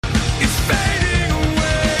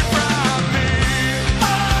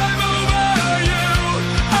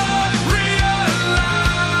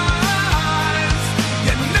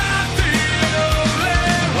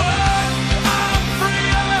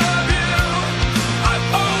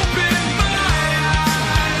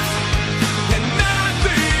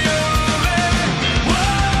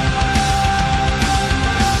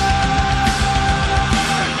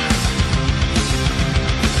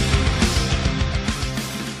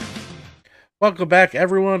Welcome back,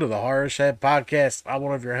 everyone, to the Horrorshed Podcast. I'm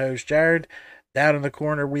one of your hosts, Jared. Down in the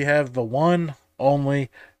corner, we have the one, only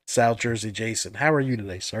South Jersey Jason. How are you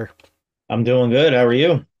today, sir? I'm doing good. How are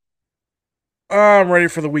you? I'm ready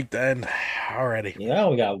for the week to end already. Yeah,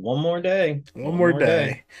 we got one more day. One One more more day.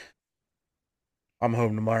 day. I'm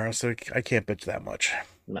home tomorrow, so I can't bitch that much.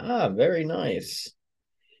 Very nice.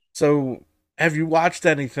 So, have you watched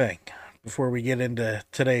anything before we get into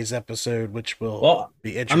today's episode, which will Well,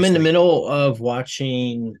 be I'm in the interesting? middle of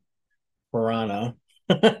watching Piranha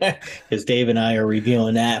because Dave and I are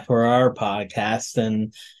reviewing that for our podcast,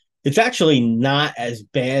 and it's actually not as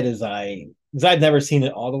bad as because I've never seen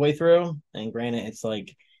it all the way through. And granted, it's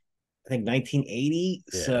like I think 1980.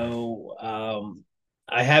 Yeah.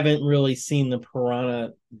 I haven't really seen the Piranha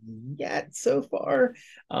yet so far.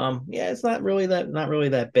 Yeah, it's not really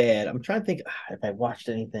that bad. I'm trying to think if I watched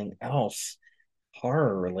anything else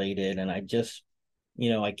horror related, and I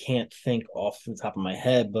can't think off the top of my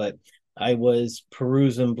head, but I was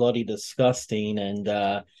perusing Bloody Disgusting, and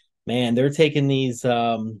man, they're taking these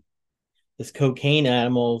this cocaine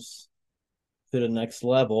animals to the next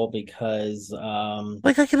level because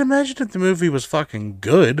Like, I can imagine if the movie was fucking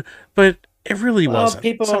good, but it really well, wasn't. So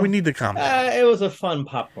we people, need to calm down. it was a fun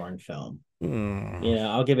popcorn film. Hmm.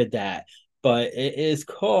 I'll give it that. But it is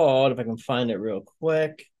called, if I can find it real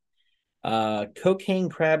quick, Cocaine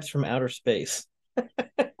Crabs from Outer Space.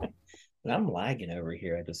 And I'm lagging over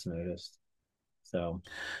here, I just noticed. So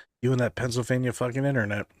You and that Pennsylvania fucking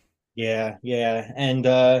internet. yeah. And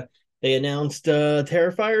they announced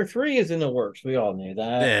Terrifier 3 is in the works. We all knew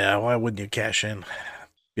that. Yeah, why wouldn't you cash in?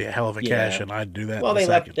 Be a hell of a cash Yeah. in. I'd do that Well, in a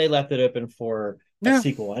second. they left it open for a Yeah,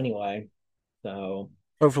 sequel anyway. So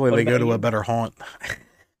hopefully what they go about to a you? better haunt.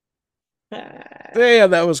 Yeah,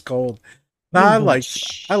 that was cold. No, I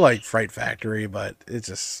like Fright Factory, but it's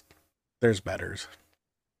just there's betters.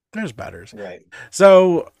 There's betters. Right.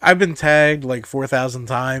 So I've been tagged like 4,000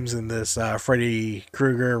 times in this Freddy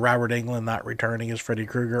Krueger, Robert Englund not returning as Freddy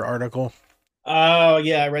Krueger article. Oh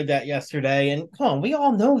yeah, I read that yesterday, and come on, we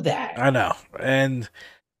all know that. I know, and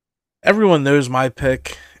everyone knows my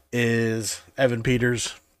pick is Evan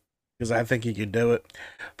Peters because I think he could do it.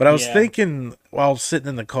 But I was Yeah. thinking while sitting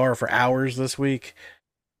in the car for hours this week,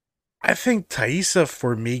 I think Thaisa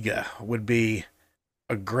Formiga would be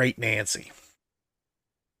a great Nancy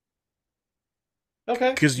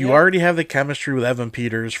Okay. because you Yeah. already have the chemistry with Evan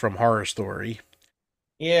Peters from Horror Story.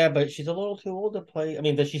 Yeah, but she's a little too old to play. I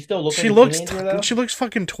mean, does she still look like She a looks teenager though? she looks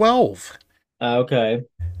fucking 12. Okay.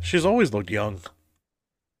 She's always looked young.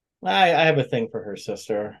 I have a thing for her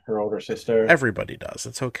sister, her older sister. Everybody does.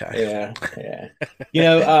 It's okay.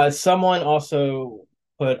 Yeah. Someone also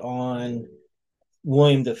put on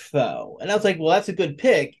William Defoe, and I was like, well, that's a good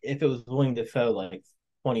pick if it was William Defoe like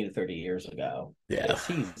 20 to 30 years ago, Yeah,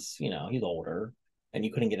 because he's older, and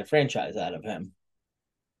you couldn't get a franchise out of him.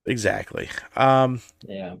 exactly.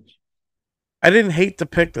 Yeah. I didn't hate the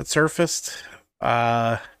pick that surfaced.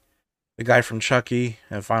 Uh, the guy from Chucky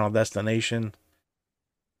and Final Destination.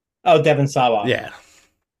 Oh, Devin Sawa. Yeah.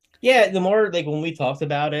 Yeah, the more like when we talked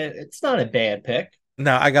about it, it's not a bad pick.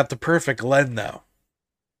 No, I got the perfect Len though.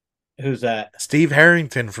 Who's that? Steve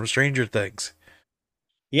Harrington from Stranger Things.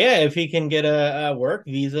 Yeah, if he can get a work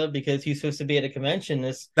visa because he's supposed to be at a convention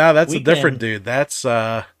this No, that's a different weekend. dude. That's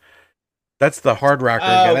the hard rocker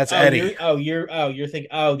guy. That's Eddie, You're thinking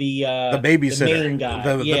the the babysitter, main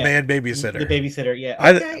guy. the Yeah, man the babysitter. babysitter. Yeah.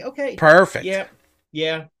 I Okay. Perfect. Yeah.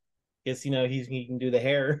 Yeah. Guess he can do the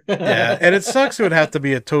hair. Yeah, and it sucks. It would have to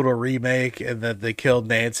be a total remake, and that they killed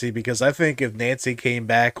Nancy because I think if Nancy came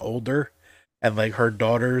back older, and like her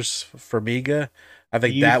daughter's Formiga, I Do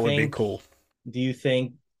think you that would be think cool. do you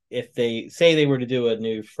think if they say they were to do a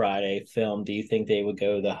new Friday film, do you think they would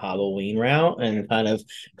go the Halloween route and kind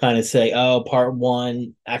of say, "Oh, part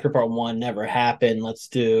one never happened. Let's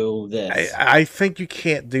do I this." I think you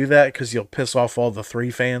can't do that because you'll piss off all the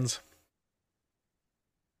three fans.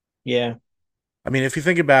 Yeah. I mean, if you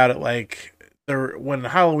think about it, like when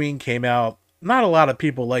Halloween came out, not a lot of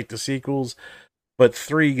people like the sequels, but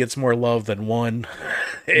three gets more love than one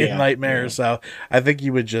in Nightmare. Yeah. So I think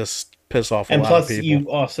you would just piss off a And lot of plus, people. you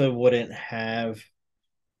also wouldn't have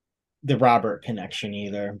the Robert connection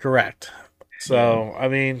either. Correct. Yeah. So I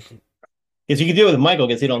mean, Because you can do it with Michael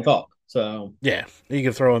because he don't talk. So yeah, you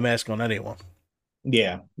can throw a mask on anyone.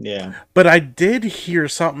 yeah. But I did hear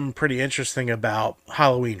something pretty interesting about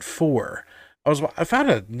Halloween 4. I found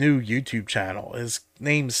a new YouTube channel. His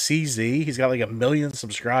name's CZ. He's got like 1 million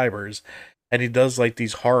subscribers, and he does like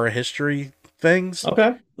these horror history things.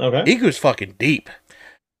 Okay. He goes fucking deep,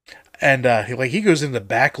 and he goes into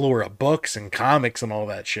back lore of books and comics and all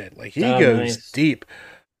that shit. Like he Oh, goes nice. deep.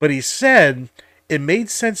 But he said it made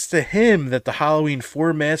sense to him that the Halloween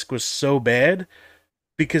 4 mask was so bad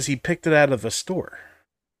because he picked it out of the store.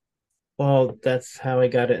 Well, that's how I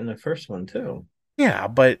got it in the first one too. Yeah,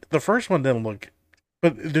 but the first one didn't look.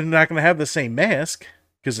 But they're not going to have the same mask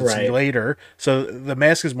because it's Right. later. So the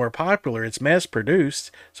mask is more popular. It's mass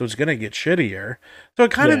produced, so it's going to get shittier. So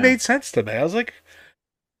it kind of Yeah. made sense to me. I was like,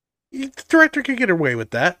 the director could get away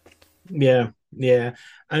with that. Yeah. Yeah.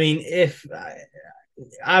 I mean, if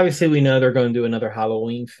obviously we know they're going to do another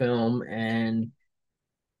Halloween film, and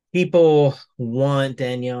people want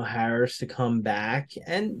Danielle Harris to come back,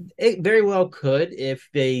 and it very well could if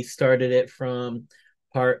they started it from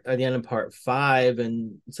part at the end of part 5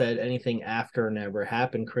 and said anything after never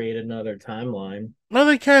happened, create another timeline. Well,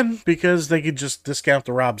 they can because they could just discount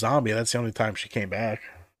the Rob Zombie. That's the only time she came back,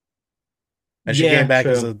 and she came Yeah, back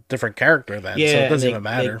as true. a different character then, so it Yeah, and doesn't they even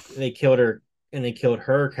they matter. they killed her, and they killed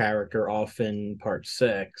her character off in part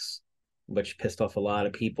 6, which pissed off a lot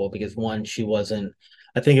of people because one, she wasn't.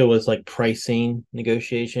 I think it was like pricing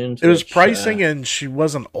negotiations, It was which pricing, and she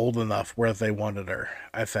wasn't old enough where they wanted her.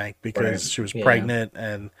 I think right, because she was yeah. pregnant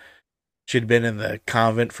and she'd been in the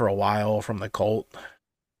convent for a while from the cult.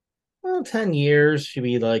 Well, 10 years should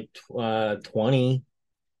be like 20,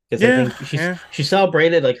 because I Yeah, think yeah. she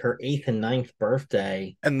celebrated like her eighth and ninth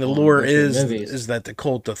birthday And the on lore both the is movies. that the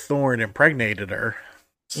cult of Thorn impregnated her.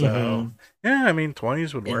 So Mm-hmm. yeah, I mean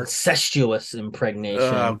 20s would work. Incestuous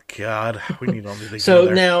Oh impregnation. God, we need all to go So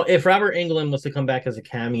there. now, if Robert Englund was to come back as a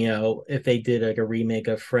cameo, if they did like a remake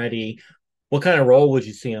of Freddy, what kind of role would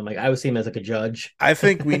you see him? Like, I would see him as like a judge, I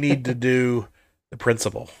think we need to do the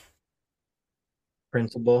principal,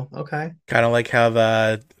 principal. Okay. kind of like how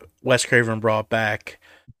the Wes Craven brought back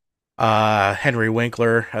Henry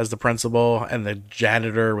Winkler as the principal, and the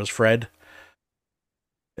janitor was Fred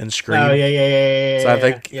in Oh Scream. yeah, yeah, yeah, So I yeah,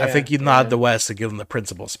 think I yeah, think you nod yeah. to Wes to give him the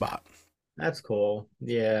principal spot. That's cool.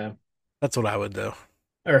 Yeah. That's what I would do.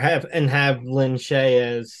 Or have Lynn Shay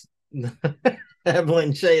as have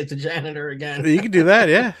Lynn Shay as the janitor again. You could do that,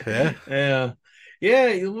 yeah, yeah. Yeah.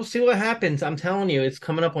 Yeah, we'll see what happens. I'm telling you, it's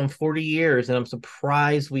coming up on 40 years, and I'm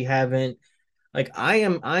surprised we haven't, like, I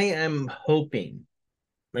am hoping,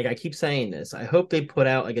 like I keep saying this, I hope they put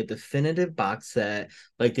out like a definitive box set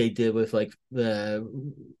like they did with like the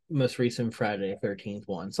most recent Friday the 13th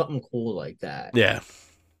one, something cool like that. Yeah,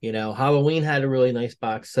 Halloween had a really nice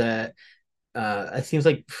box set. It seems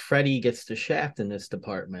like Freddy gets the shaft in this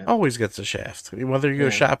department. always gets a shaft. Whether you go Yeah.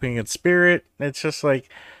 shopping at Spirit, it's just like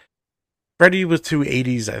Freddy was too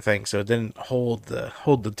 80s, I think, so it didn't hold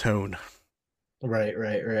the tone. Right,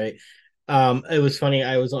 right, right. It was funny.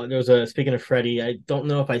 I was on. There was a speaking of Freddy. I don't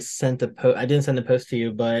know if I sent the post. I didn't send the post to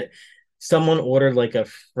you, but someone ordered like a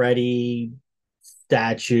Freddy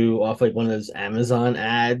statue off like one of those Amazon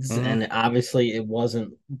ads, Hmm. and obviously it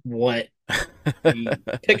wasn't what the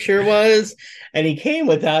picture was, and he came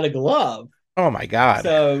without a glove. Oh my god.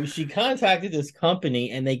 So she contacted this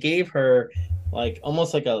company, and they gave her like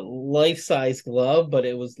almost like a life-size glove, but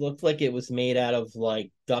it was looked like it was made out of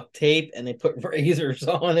like duct tape, and they put razors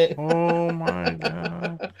on it. Oh my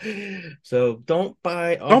god. So don't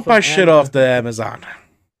buy Don't off buy of shit off Amazon. the Amazon.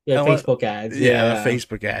 Yeah, Facebook ads. Yeah, the Yeah.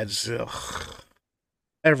 Facebook ads. Ugh.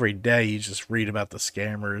 Every day you just read about the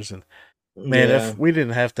scammers, and man, Yeah. if we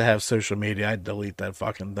didn't have to have social media, I'd delete that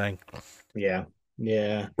fucking thing. Yeah.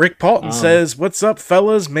 Yeah. Rick Paulton Um, says, "What's up,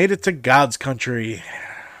 fellas? Made it to God's country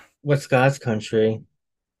what's God's country?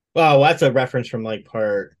 Oh, that's a reference from like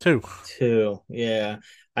part too." 2. Yeah.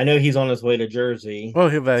 I know he's on his way to Jersey. Well,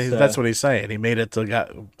 that's So, what he's saying. He made it to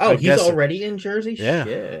God. oh, I he's guess. already in Jersey? Yeah.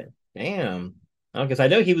 Shit. Damn. Oh, because I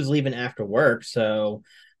know he was leaving after work, so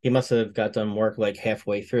he must have got done work like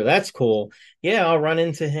halfway through. That's cool. Yeah, I'll run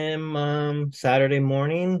into him Saturday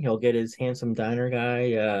morning. He'll get his handsome diner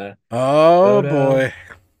guy Oh photo. boy.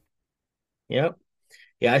 Yep.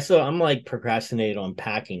 Yeah, I'm like procrastinating on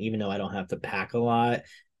packing, even though I don't have to pack a lot.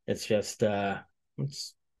 It's just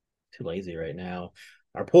it's too lazy right now.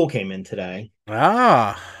 Our pool came in today.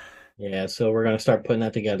 Ah, Yeah, so we're gonna start putting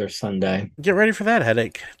that together Sunday. get ready for that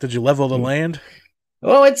headache. Did you level the Mm. land?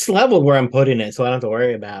 Well, it's leveled where I'm putting it, so I don't have to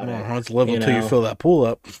worry about it. Oh, it's level You till you know. fill that pool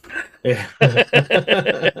up. Yeah.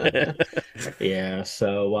 Yeah.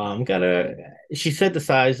 So gotta she said the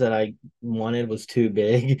size that I wanted was too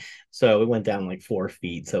big. So it went down like 4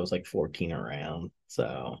 feet. So it was like 14 around.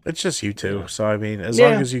 So It's just you two. yeah. So I mean, as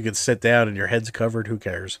long Yeah. as you can sit down and your head's covered, who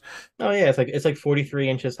cares? Oh yeah, it's like 43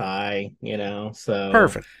 inches high. So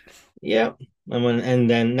Perfect. yeah. And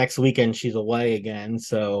then next weekend she's away again.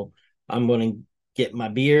 So I'm gonna get my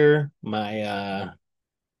beer, my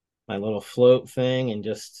little float thing, and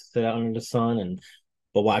just sit out under the sun and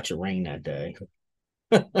but watch it rain that day.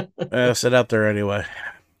 Sit out there anyway.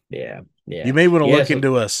 Yeah, You yeah, may want to yeah. look So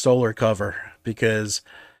into a solar cover because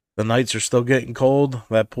the nights are still getting cold.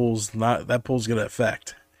 That pool's gonna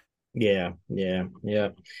affect. yeah, yeah, yeah.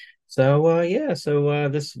 So yeah, so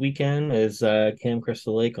this weekend is Camp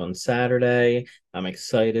Crystal Lake on Saturday. I'm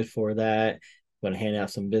excited for that. Gonna hand out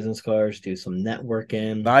some business cards, do some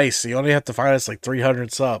networking. Nice. You only have to find us like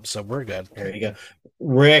 300 subs, so we're good. There you go.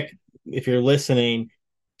 Rick, if you're listening,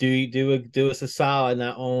 do us a solid,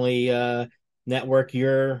 not only network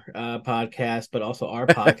your podcast, but also our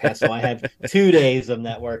podcast. So I have 2 days of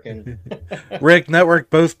networking. Rick, network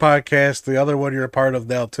both podcasts. The other one you're a part of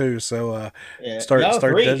now too. So Yeah, start yo,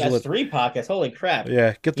 start three. That's digital. three podcasts. Holy crap!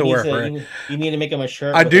 Yeah, get to work, Rick. You need to make him a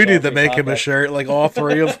shirt I with do like all need to three make him a podcasts. shirt, like all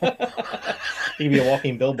three of them. He can be a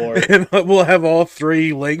walking billboard. And we'll have all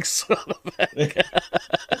three links.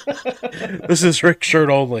 This is Rick's shirt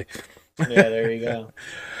only. Yeah, there you go.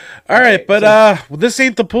 All right, but so this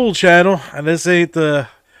ain't the pool channel, and this ain't the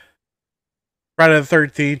Friday the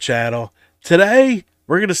 13th channel. Today,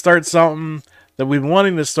 we're going to start something that we've been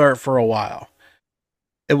wanting to start for a while.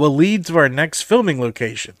 It will lead to our next filming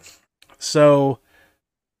location. So,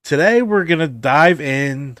 today we're going to dive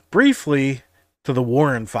in briefly to the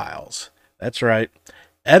Warren files. That's right.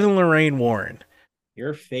 Ed and Lorraine Warren.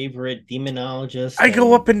 your favorite demonologist. I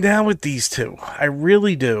go up and down with these two. I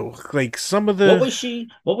really do. Like some of the. What was she?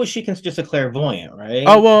 What was she? Just a clairvoyant, right?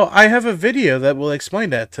 Oh, well, I have a video that will explain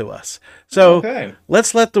that to us. So Okay.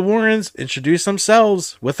 let's let the Warrens introduce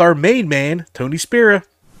themselves with our main man, Tony Spira.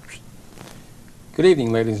 Good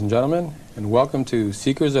evening, ladies and gentlemen, and welcome to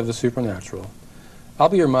Seekers of the Supernatural. I'll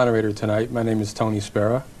be your moderator tonight. My name is Tony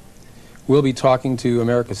Spera. We'll be talking to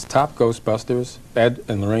America's top Ghostbusters, Ed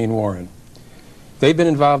and Lorraine Warren. They've been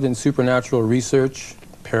involved in supernatural research,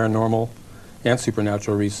 paranormal, and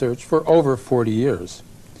supernatural research for over 40 years.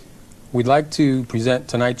 We'd like to present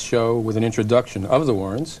tonight's show with an introduction of the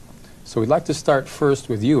Warrens. So we'd like to start first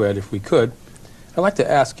with you, Ed, if we could. I'd like to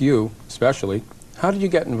ask you, especially, how did you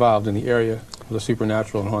get involved in the area of the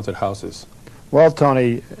supernatural and haunted houses? Well,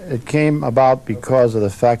 Tony, it came about because of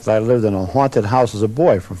the fact that I lived in a haunted house as a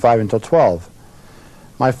boy from 5 until 12.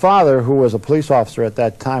 My father, who was a police officer at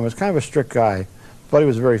that time, was kind of a strict guy, but he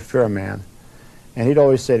was a very fair man. And he'd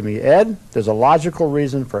always say to me, Ed, there's a logical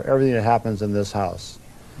reason for everything that happens in this house.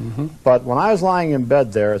 Mm-hmm. But when I was lying in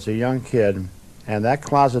bed there as a young kid, and that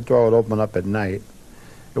closet door would open up at night,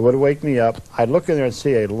 it would wake me up. I'd look in there and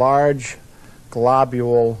see a large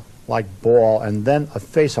globule-like ball, and then a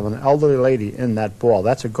face of an elderly lady in that ball.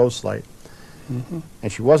 That's a ghost light. Mm-hmm.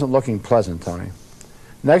 And she wasn't looking pleasant, Tony.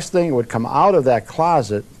 Next thing, it would come out of that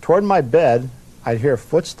closet toward my bed. I'd hear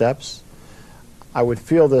footsteps. I would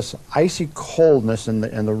feel this icy coldness in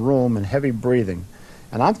the room and heavy breathing.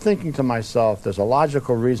 And I'm thinking to myself, there's a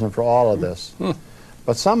logical reason for all of this.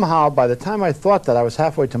 But somehow, by the time I thought that, I was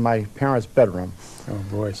halfway to my parents' bedroom. Oh,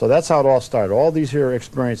 boy. So that's how it all started, all these here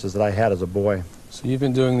experiences that I had as a boy. So you've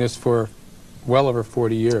been doing this for well over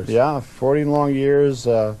 40 years. Yeah, 40 long years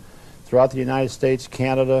throughout the United States,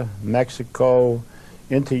 Canada, Mexico,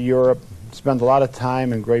 into Europe. Spent a lot of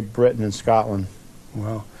time in Great Britain and Scotland.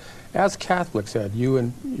 Wow. As Catholics, Ed, you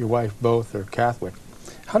and your wife both are Catholic.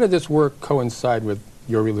 How did this work coincide with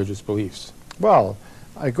your religious beliefs? Well,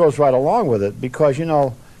 it goes right along with it because, you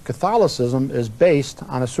know, Catholicism is based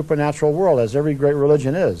on a supernatural world, as every great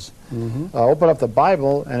religion is. Mm-hmm. Open up the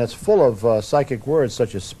Bible, and it's full of psychic words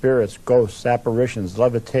such as spirits, ghosts, apparitions,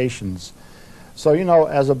 levitations. So, you know,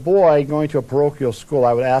 as a boy going to a parochial school,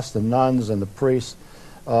 I would ask the nuns and the priests,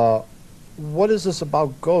 what is this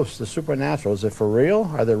about ghosts, the supernatural? Is it for real?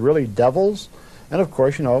 Are there really devils? And of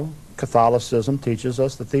course, you know, Catholicism teaches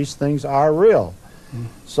us that these things are real. Mm-hmm.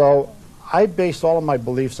 So I based all of my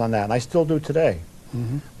beliefs on that, and I still do today.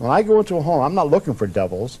 Mm-hmm. When I go into a home, I'm not looking for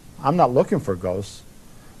devils. I'm not looking for ghosts.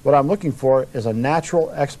 What I'm looking for is a natural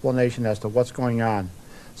explanation as to what's going on.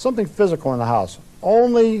 Something physical in the house.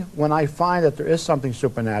 Only when I find that there is something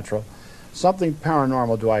supernatural, something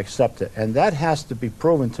paranormal, do I accept it. And that has to be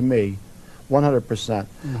proven to me 100%.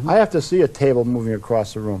 Mm-hmm. I have to see a table moving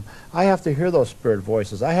across the room. I have to hear those spirit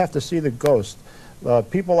voices. I have to see the ghost.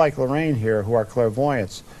 People like Lorraine here who are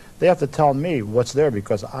clairvoyants, they have to tell me what's there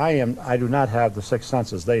because I do not have the sixth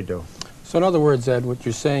sense as they do. So in other words, Ed, what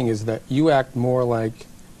you're saying is that you act more like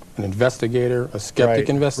an investigator, a skeptic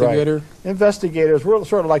investigator? Right. Investigators, we're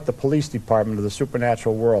sort of like the police department of the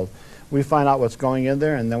supernatural world. We find out what's going in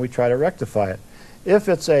there and then we try to rectify it. If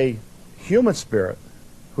it's a human spirit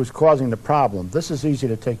who's causing the problem, this is easy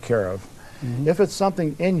to take care of. Mm-hmm. If it's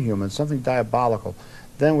something inhuman, something diabolical,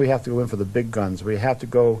 then we have to go in for the big guns. We have to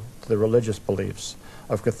go to the religious beliefs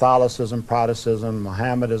of Catholicism, Protestantism,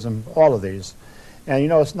 Mohammedanism, all of these.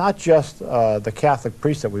 And, it's not just the Catholic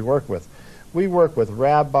priests that we work with. We work with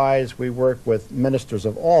rabbis, we work with ministers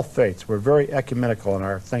of all faiths. We're very ecumenical in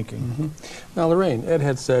our thinking. Mm-hmm. Now, Lorraine, Ed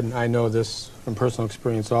had said, and I know this from personal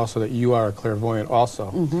experience also, that you are a clairvoyant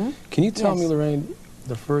also. Mm-hmm. Can you tell me, Lorraine,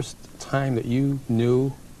 the first time that you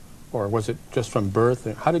knew, or was it just from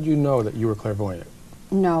birth? How did you know that you were clairvoyant?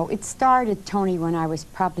 No, it started, Tony, when I was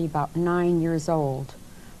probably about 9 years old,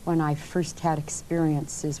 when I first had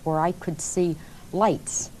experiences where I could see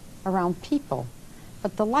lights around people.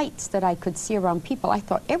 But the lights that I could see around people, I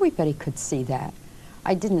thought everybody could see that.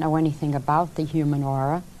 I didn't know anything about the human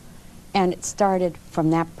aura, and it started from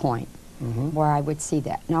that point where I would see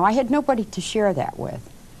that. Now, I had nobody to share that with.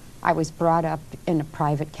 I was brought up in a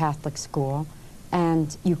private Catholic school,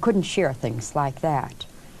 and you couldn't share things like that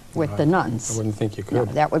with the nuns. I wouldn't think you could. No,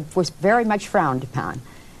 that was very much frowned upon.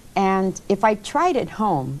 And if I tried at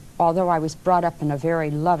home, although I was brought up in a very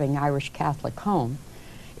loving Irish Catholic home,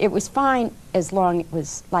 it was fine as long as it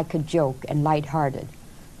was like a joke and lighthearted.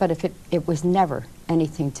 But if it was never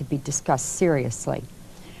anything to be discussed seriously.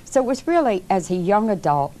 So it was really as a young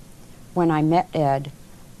adult when I met Ed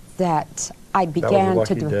that I began that was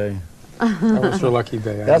a lucky day. That was her lucky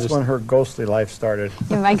day. That's when her ghostly life started.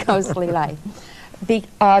 In my ghostly life.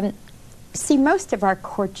 See, most of our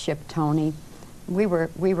courtship, Tony, we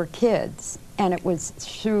were kids, and it was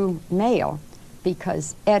through mail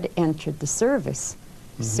because Ed entered the service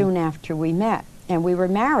soon after we met, and we were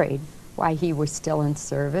married while he was still in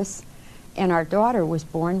service, and our daughter was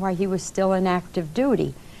born while he was still in active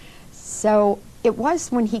duty. So it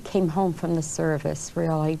was when he came home from the service,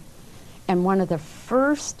 really, and one of the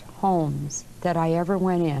first homes that I ever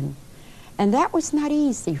went in, and that was not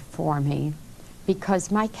easy for me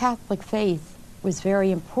because my Catholic faith was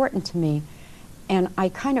very important to me, and I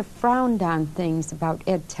kind of frowned on things about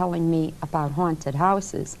Ed telling me about haunted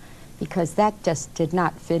houses because that just did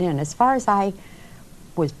not fit in. As far as I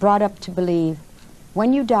was brought up to believe,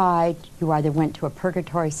 when you died, you either went to a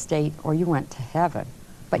purgatory state or you went to heaven.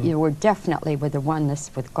 But you were definitely with the oneness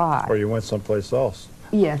with God. Or you went someplace else.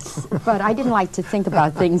 Yes, but I didn't like to think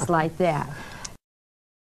about things like that.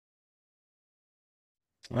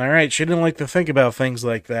 All right, she didn't like to think about things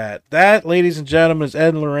like that. That, ladies and gentlemen, is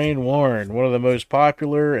Ed and Lorraine Warren, one of the most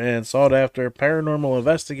popular and sought-after paranormal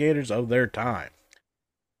investigators of their time.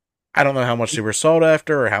 I don't know how much they were sought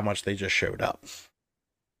after or how much they just showed up.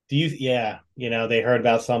 They heard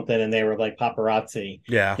about something and they were like paparazzi.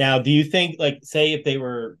 Yeah. Now, do you think, like, say if they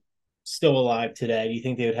were still alive today, do you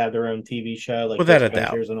think they would have their own TV show? Like Without a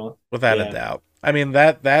doubt. And all? Without a doubt. I mean,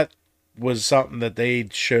 that was something that they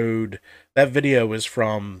showed. That video was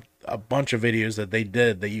from a bunch of videos that they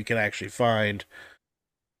did that you can actually find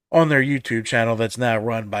on their YouTube channel that's now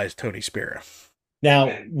run by Tony Spera.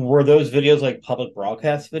 Now, were those videos like public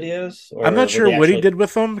broadcast videos? Or I'm not sure what he did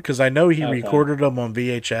with them because I know he Okay. recorded them on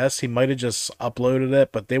VHS. He might have just uploaded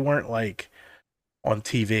it, but they weren't like on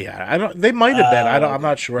TV. I don't. They might have been. I'm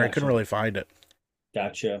not sure. I couldn't really find it.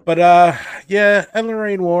 Gotcha. But yeah, Ed and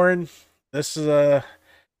Lorraine Warren. This is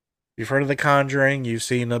you've heard of The Conjuring. You've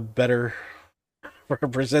seen a better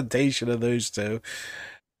representation of those two,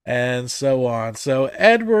 and so on. So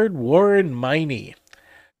Edward Warren Miney.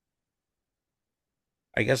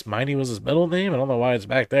 I guess Miney was his middle name. I don't know why it's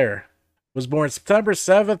back there. Was born September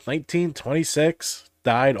 7th, 1926.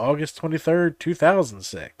 Died August 23rd,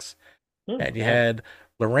 2006. And you had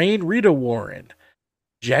Lorraine Rita Warren,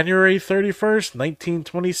 January 31st,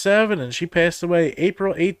 1927, and she passed away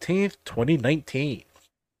April 18th, 2019.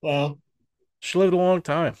 Well, she lived a long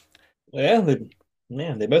time. Yeah,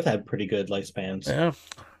 they both had pretty good lifespans. Yeah.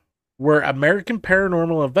 Were American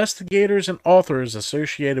paranormal investigators and authors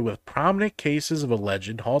associated with prominent cases of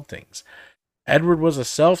alleged hauntings. Edward was a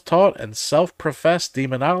self-taught and self-professed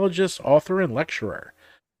demonologist, author, and lecturer.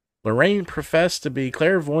 Lorraine professed to be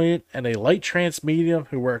clairvoyant and a light trance medium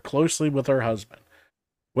who worked closely with her husband.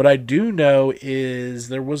 What I do know is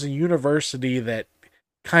there was a university that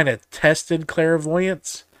kind of tested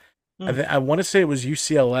clairvoyance. I want to say it was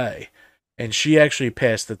UCLA. And she actually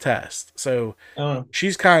passed the test. So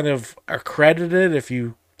she's kind of accredited if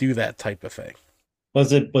you do that type of thing.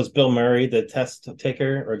 Was Bill Murray the test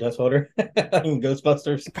taker or test holder in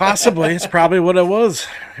Ghostbusters? Possibly. It's probably what it was.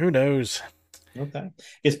 Who knows? Okay.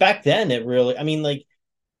 Because back then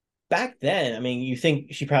you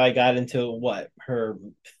think she probably got into her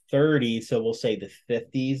 30s, so we'll say the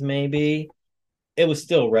 50s maybe. It was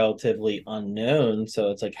still relatively unknown,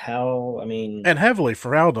 so it's like and heavily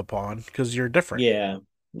frowned upon because you're different.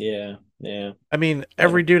 Yeah. I mean,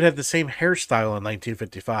 every dude had the same hairstyle in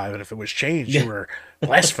 1955, and if it was changed, you were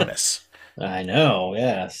blasphemous. I know,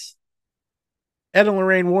 yes. Ed and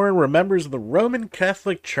Lorraine Warren were members of the Roman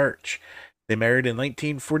Catholic Church. They married in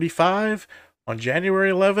 1945. On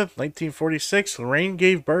January 11th, 1946, Lorraine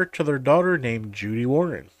gave birth to their daughter named Judy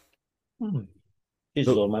Warren. She's a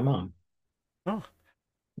little my mom. Oh.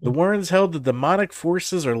 The Warrens held that demonic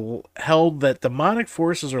forces are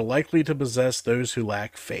likely to possess those who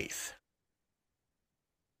lack faith.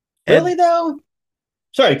 Really, though?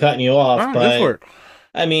 Sorry cutting you off, go for it.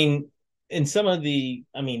 I mean, in some of the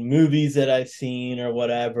movies that I've seen or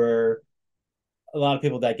whatever, a lot of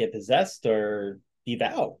people that get possessed are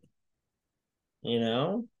devout. You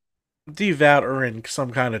know? Devout or in some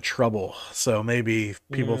kind of trouble. So maybe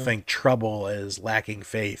people think trouble is lacking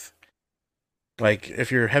faith. Like,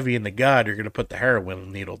 if you're heavy into God, you're going to put the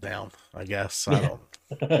heroin needle down, I guess. I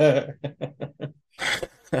don't.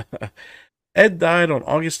 Ed died on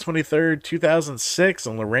August 23rd, 2006,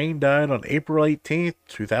 and Lorraine died on April 18th,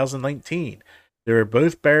 2019. They were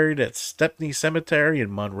both buried at Stepney Cemetery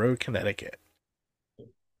in Monroe, Connecticut.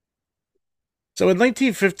 So in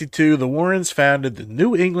 1952, the Warrens founded the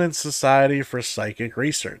New England Society for Psychic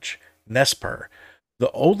Research, NESPR, the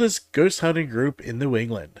oldest ghost hunting group in New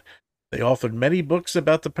England. They authored many books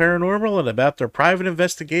about the paranormal and about their private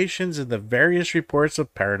investigations and the various reports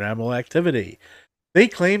of paranormal activity. They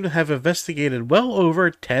claim to have investigated well over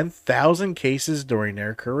 10,000 cases during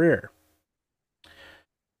their career.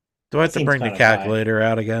 Do I have to bring the calculator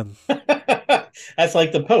out again? That's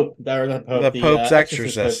like the Pope. The Pope's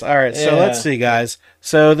exorcist. All right, so let's see, guys.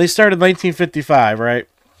 So they started in 1955, right?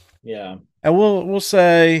 Yeah. And we'll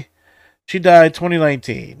say she died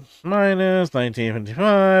 2019. Minus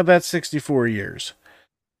 1955, that's 64 years.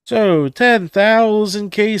 So 10,000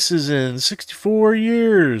 cases in 64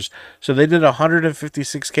 years. So they did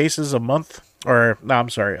 156 cases a month. Or, no, I'm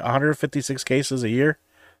sorry, 156 cases a year.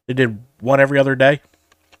 They did one every other day.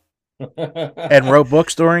 And wrote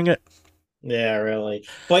books during it. Yeah, really.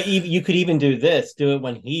 But you could even do it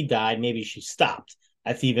when he died. Maybe she stopped.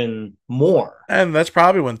 That's even more. And that's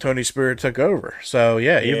probably when Tony Spirit took over. So,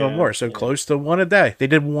 yeah, even more. So close to one a day. They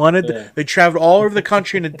did one a day. They traveled all over the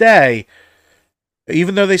country in a day.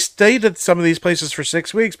 Even though they stayed at some of these places for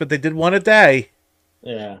 6 weeks, but they did one a day.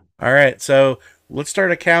 Yeah. All right, so let's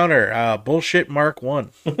start a counter. Bullshit Mark 1.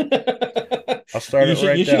 I'll start it right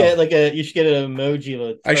now. You should get an emoji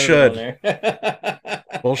with I should. on there.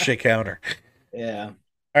 Bullshit counter. Yeah.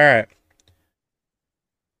 All right.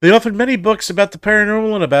 They authored many books about the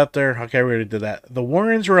paranormal and about their... Okay, we already did that. The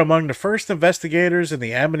Warrens were among the first investigators in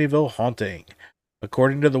the Amityville haunting.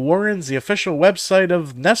 According to the Warrens, the official website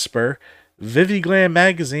of NESPR, Viviglam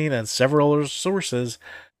magazine, and several other sources,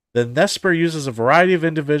 the NESPR uses a variety of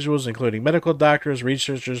individuals, including medical doctors,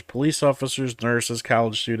 researchers, police officers, nurses,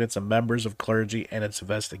 college students, and members of clergy in its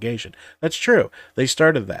investigation. That's true. They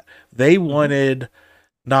started that. They wanted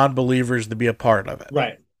non-believers to be a part of it.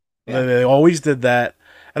 Right. Yeah. They always did that.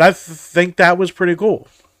 And I think that was pretty cool.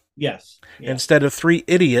 Yes. Yeah. Instead of 3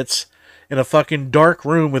 idiots in a fucking dark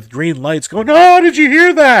room with green lights going, "Oh, did you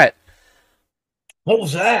hear that? What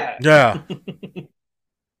was that?" Yeah.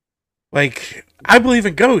 Like, I believe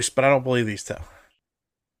in ghosts, but I don't believe these two.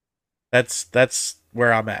 That's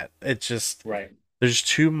where I'm at. It's just, right. There's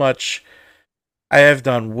too much. I have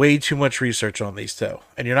done way too much research on these two.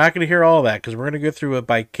 And you're not going to hear all that because we're going to go through it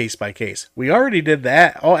by case. We already did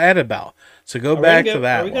that, all Annabelle. So go back to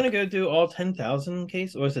that. Are we going to go do all 10,000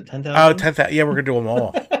 cases? Or is it 10,000? Oh, 10,000. Yeah, we're going to do them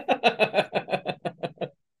all.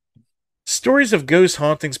 Stories of ghost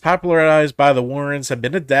hauntings popularized by the Warrens have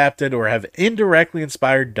been adapted or have indirectly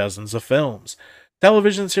inspired dozens of films,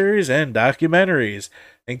 television series, and documentaries,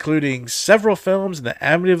 including several films in the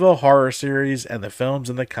Amityville horror series and the films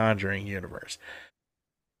in the Conjuring universe.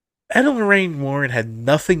 Ed and Lorraine Warren had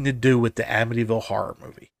nothing to do with the Amityville horror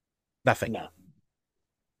movie. Nothing. No.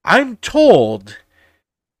 I'm told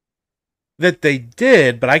that they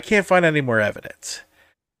did, but I can't find any more evidence.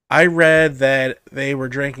 I read that they were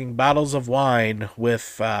drinking bottles of wine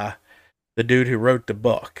with the dude who wrote the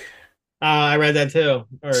book. I read that too.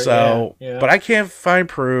 But I can't find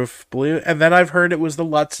proof. And then I've heard it was the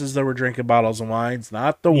Lutzes that were drinking bottles of wines,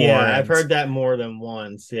 not the Warrens. Yeah, I've heard that more than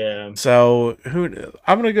once. Yeah. So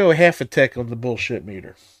I'm gonna go half a tick on the bullshit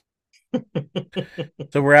meter.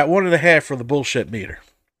 So we're at 1.5 for the bullshit meter.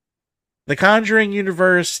 The Conjuring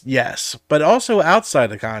universe, yes, but also outside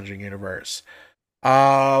the Conjuring universe.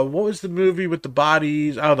 What was the movie with the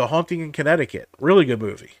bodies? Oh, The Haunting in Connecticut. Really good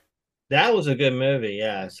movie. That was a good movie.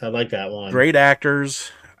 Yes, I like that one. Great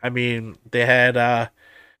actors. I mean, they had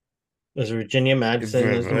was Virginia Madsen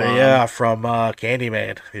as the mom. Yeah, from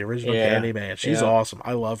Candyman, the original Candyman. She's awesome.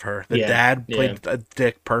 I love her. The dad played a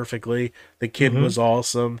dick perfectly. The kid was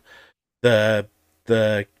awesome. The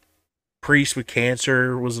priest with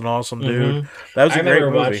cancer was an awesome dude. Mhm. That was I a great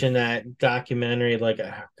remember movie. watching that documentary. Like,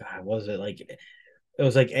 oh God, was it like? It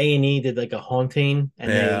was like A&E did like a haunting,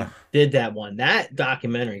 and Yeah. they did that one. That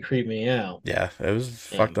documentary creeped me out. Yeah, it was a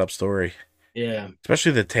Yeah. fucked up story. Yeah.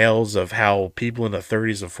 Especially the tales of how people in the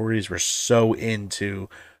 30s and 40s were so into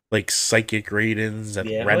like psychic readings and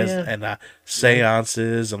Yeah. and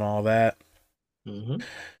seances and all that. Hmm.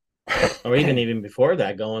 Or even before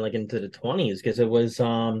that, going like into the 20s, because it was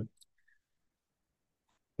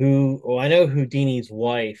I know Houdini's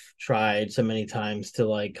wife tried so many times to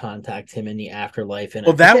like contact him in the afterlife, and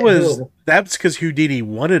Well, I forget that's because Houdini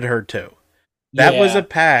wanted her to. That was a yeah,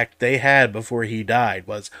 pact they had before he died.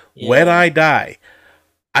 Was when yeah, I die,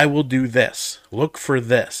 I will do this. Look for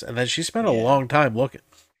this, and then she spent a yeah. long time looking.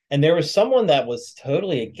 And there was someone that was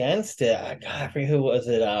totally against it. God, I forget who was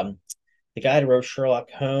it. The guy that wrote Sherlock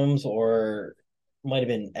Holmes, or might have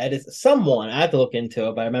been Edison. Someone I have to look into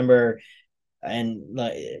it, but I remember, and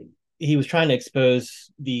like he was trying to expose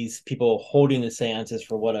these people holding the seances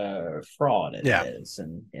for what a fraud it is,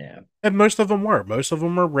 and yeah, And most of them were. Most of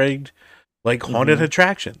them were rigged, like haunted Mhm.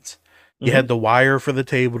 attractions. You had the wire for the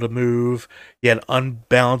table to move. You had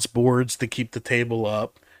unbalanced boards to keep the table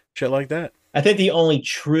up. Shit like that. I think the only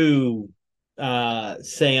true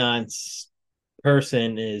seance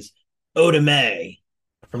person is Oda Mae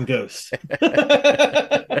from Ghost.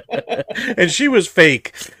 And she was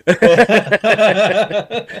fake.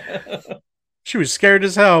 She was scared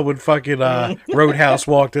as hell when fucking Roadhouse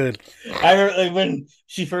walked in. I remember like, when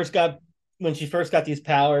she first got these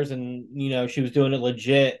powers, and she was doing it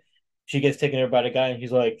legit. She gets taken over by the guy, and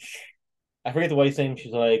he's like, I forget the wife's name.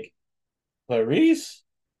 She's like, Clarice,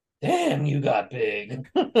 damn, you got big.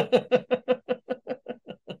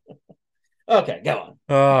 Okay, go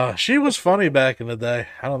on. She was funny back in the day.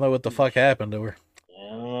 I don't know what the fuck happened to her. I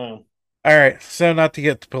don't know. All right, so not to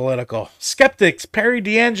get political. Skeptics Perry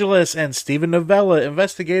DeAngelis and Stephen Novella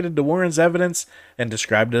investigated the Warrens' evidence and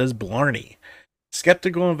described it as blarney.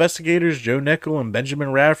 Skeptical investigators Joe Nickel and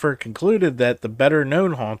Benjamin Raffer concluded that the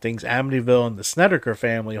better-known hauntings, Amityville and the Snedeker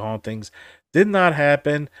family hauntings, did not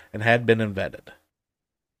happen and had been invented.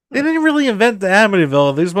 They didn't really invent the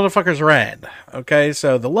Amityville. These motherfuckers ran. Okay,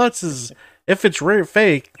 so the Lutz is, if it's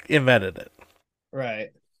fake, invented it.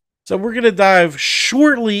 Right. So we're going to dive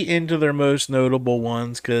shortly into their most notable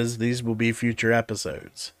ones because these will be future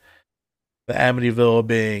episodes. The Amityville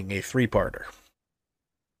being a 3-parter.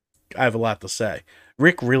 I have a lot to say.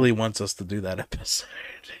 Rick really wants us to do that episode.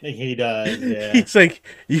 He does, yeah. He's like,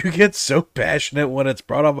 you get so passionate when it's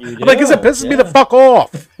brought up. You I'm like, 'cause it do, pisses me the fuck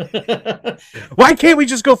off. Why can't we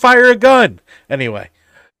just go fire a gun? Anyway.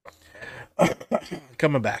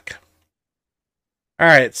 Coming back. All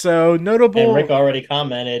right, so notable. And Rick already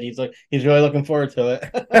commented. He's like, he's really looking forward to it.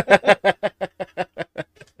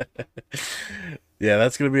 Yeah,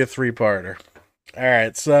 that's going to be a 3-parter. All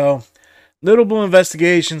right, so notable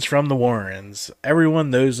investigations from the Warrens. Everyone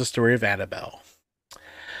knows the story of Annabelle.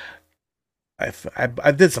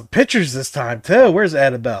 I did some pictures this time, too. Where's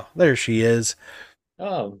Annabelle? There she is.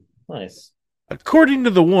 Oh, nice. According to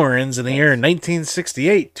the Warrens, in the year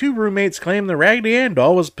 1968, 2 roommates claimed the Raggedy Ann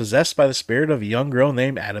doll was possessed by the spirit of a young girl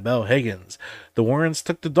named Annabelle Higgins. The Warrens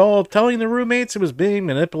took the doll, telling the roommates it was being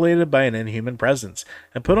manipulated by an inhuman presence,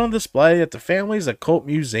 and put on display at the family's occult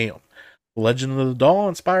museum. The legend of the doll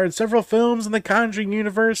inspired several films in the Conjuring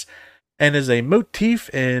universe and is a motif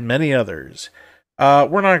in many others.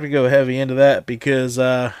 We're not going to go heavy into that because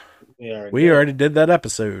we already did that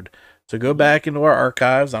episode. So go back into our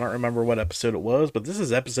archives. I don't remember what episode it was, but this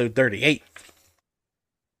is episode 38.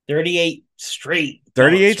 38 straight.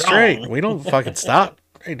 38 straight. We don't fucking stop.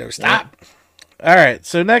 Ain't no stop. All right,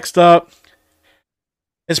 so next up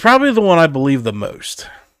is probably the one I believe the most.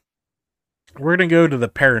 We're going to go to the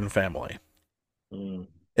Perrin family. In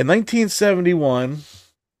 1971,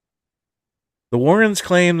 the Warrens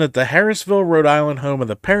claimed that the Harrisville, Rhode Island home of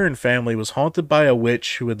the Perrin family was haunted by a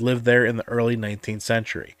witch who had lived there in the early 19th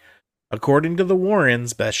century. According to the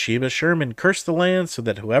Warrens, Bathsheba Sherman cursed the land so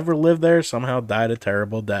that whoever lived there somehow died a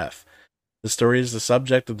terrible death. The story is the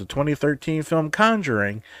subject of the 2013 film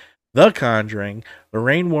Conjuring. The Conjuring.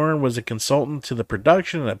 Lorraine Warren was a consultant to the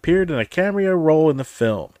production and appeared in a cameo role in the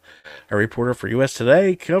film. A reporter for US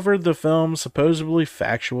Today covered the film's supposedly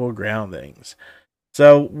factual groundings.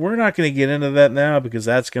 So we're not going to get into that now because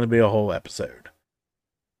that's going to be a whole episode.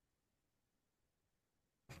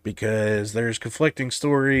 Because there's conflicting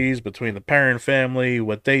stories between the Perrin family,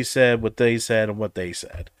 what they said, and what they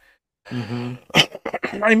said.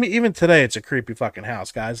 Mm-hmm. I mean, even today, it's a creepy fucking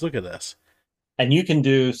house, guys. Look at this. And you can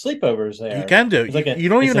do sleepovers there. You can do. It's like you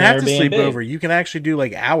don't even have to sleep Airbnb. over. You can actually do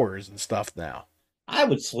like hours and stuff now. I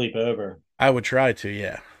would sleep over. I would try to,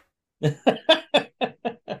 yeah.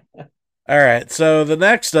 All right, so the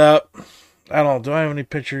next up, I don't know, do I have any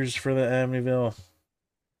pictures for the Amityville?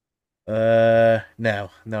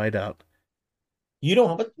 No, I don't. You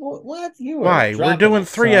don't have what? You were Why? We're dropping doing it,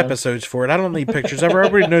 3 son. episodes for it. I don't need pictures.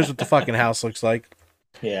 Everybody knows what the fucking house looks like.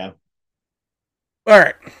 Yeah. All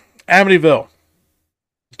right, Amityville.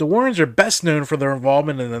 The Warrens are best known for their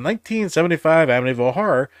involvement in the 1975 Amityville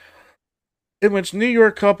Horror, in which New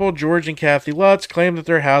York couple George and Kathy Lutz claimed that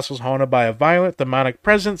their house was haunted by a violent, demonic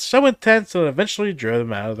presence so intense that it eventually drove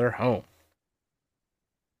them out of their home.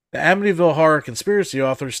 The Amityville Horror conspiracy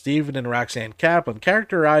authors Stephen and Roxanne Kaplan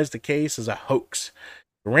characterized the case as a hoax.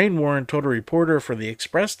 Lorraine Warren told a reporter for the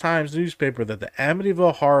Express Times newspaper that the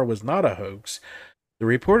Amityville Horror was not a hoax. The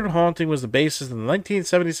reported haunting was the basis of the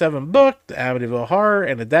 1977 book, The Amityville Horror,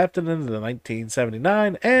 and adapted into the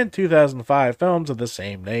 1979 and 2005 films of the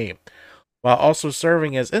same name, while also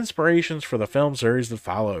serving as inspirations for the film series that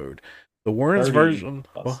followed. The Warrens' version...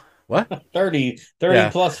 What? 30 Yeah.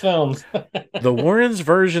 plus films. The Warrens'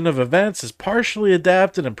 version of events is partially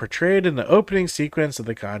adapted and portrayed in the opening sequence of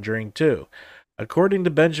The Conjuring 2. According to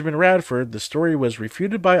Benjamin Radford, the story was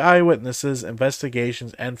refuted by eyewitnesses,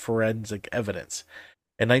 investigations, and forensic evidence.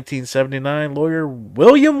 In 1979, lawyer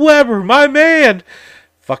William Weber, my man,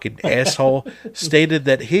 fucking asshole, stated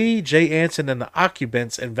that he, Jay Anson, and the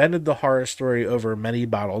occupants invented the horror story over many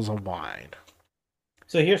bottles of wine.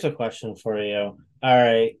 So here's a question for you. All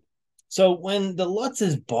right. So when the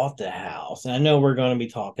Lutzes bought the house, and I know we're going to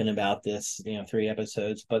be talking about this, 3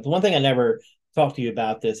 episodes, but the one thing I never talked to you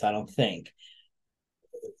about this, I don't think.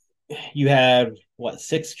 You had,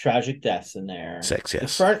 6 tragic deaths in there? 6,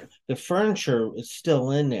 yes. The furniture is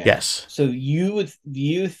still in there. Yes. So you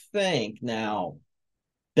think now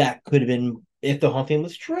that could have been, if the haunting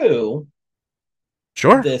was true,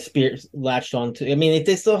 sure, the spirits latched onto. I mean, if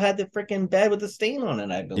they still had the freaking bed with the stain on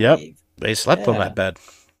it, I believe. Yep, they slept on that bed.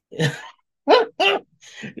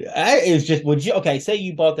 It's just, say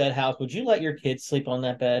you bought that house, would you let your kids sleep on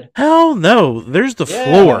that bed? Hell no, there's the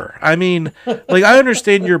floor. I mean, I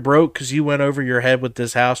understand you're broke because you went over your head with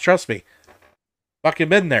this house. Trust me, fucking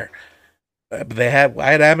been there. I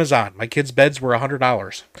had Amazon. My kids' beds were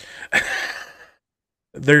 $100.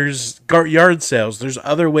 There's yard sales. There's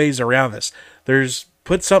other ways around this. There's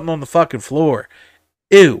put something on the fucking floor.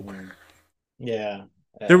 Ew. Yeah.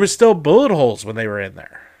 There was still bullet holes when they were in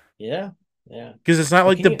there. Yeah. Because it's not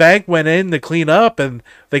like the bank went in to clean up and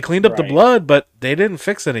they cleaned up the blood, but they didn't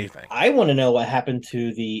fix anything. I want to know what happened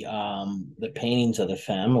to the paintings of the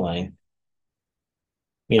family.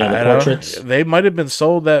 The portraits. They might have been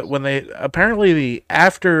sold that when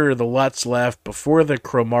after the Lutz left, before the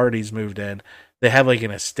Cromarties moved in, they had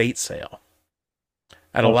an estate sale.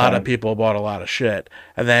 And a lot of people bought a lot of shit.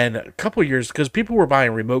 And then a couple years, because people were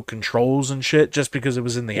buying remote controls and shit just because it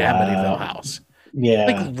was in the Amityville house.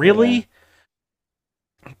 Yeah. Really? Yeah.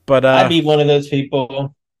 But I'd be one of those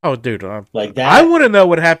people. Oh, dude. Like that. I want to know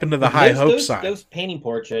what happened to the High Hope sign. Those painting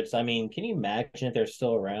portraits, I mean, can you imagine if they're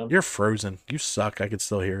still around? You're frozen. You suck. I could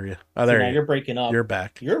still hear you. Oh, So there now you're breaking up. You're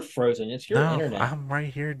back. You're frozen. It's your internet. I'm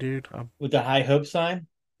right here, dude. With the High Hope sign?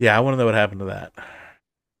 Yeah, I want to know what happened to that.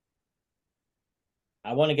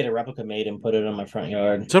 I want to get a replica made and put it in my front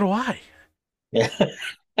yard. So do I. Yeah.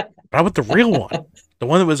 But I want the real one. The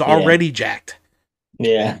one that was already jacked.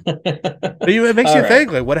 Yeah. But it makes you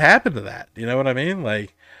think, what happened to that? You know what I mean?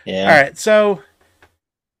 Yeah. All right, so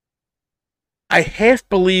I half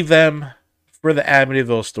believe them for the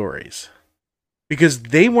Amityville stories because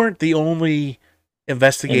they weren't the only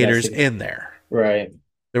investigators in there. Right.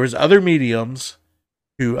 There was other mediums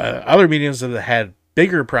that had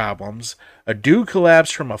bigger problems. A dude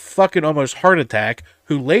collapsed from a fucking almost heart attack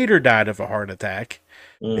who later died of a heart attack.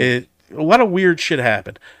 A lot of weird shit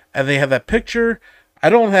happened. And they have that picture. I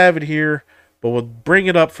don't have it here, but we'll bring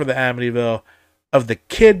it up for the Amityville of the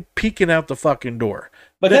kid peeking out the fucking door.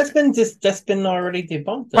 But that's been already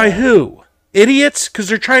debunked. By who? Idiots? Because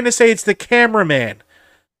they're trying to say it's the cameraman.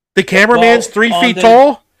 The cameraman's 3 feet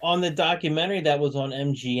tall? On the documentary that was on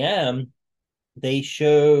MGM, they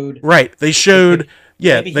showed... Right, they showed...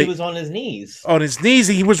 Maybe he was on his knees. On his knees,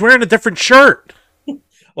 he was wearing a different shirt.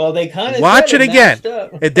 Well, they kind of watch it again.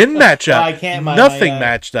 It didn't match up. I can't. Nothing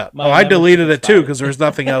matched up. I deleted it too because there was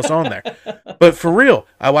nothing else on there. But for real,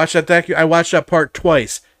 I watched that part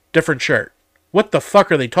twice. Different shirt. What the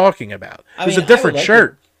fuck are they talking about? It was a different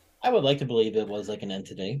shirt. I would like to believe it was like an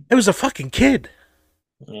entity. It was a fucking kid.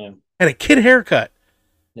 Yeah. And a kid haircut.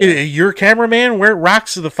 Yeah. Your cameraman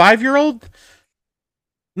rocks the 5-year-old?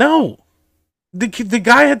 No. The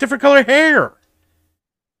guy had different color hair.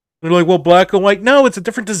 They're like, well, black and white. No, it's a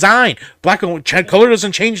different design. Black and white color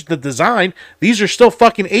doesn't change the design. These are still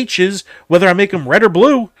fucking H's, whether I make them red or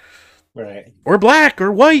blue, Right. or black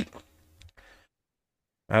or white.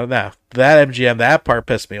 I don't know. That MGM, that part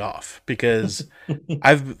pissed me off because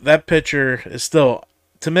that picture is still,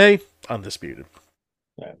 to me, undisputed.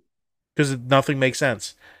 Right. Because nothing makes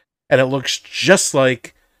sense. And it looks just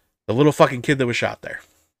like the little fucking kid that was shot there.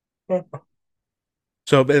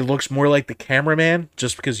 So it looks more like the cameraman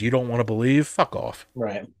just because you don't want to believe. Fuck off.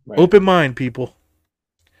 Right. Open mind, people.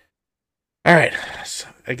 All right. So,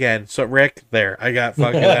 again, so Rick, there. I got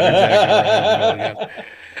fucking energetic.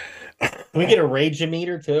 Can we get a rage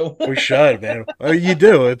meter too? We should, man. Oh, you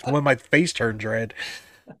do. It's when my face turns red.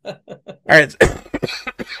 All right.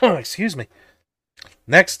 Oh, excuse me.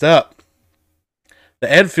 Next up,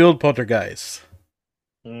 the Enfield Poltergeist.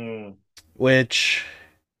 Which,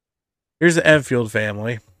 here's the Enfield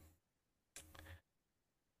family.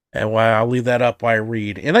 And I'll leave that up while I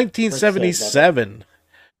read. In 1977,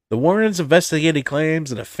 the Warrens investigated claims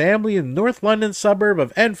that a family in the North London suburb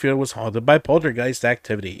of Enfield was haunted by poltergeist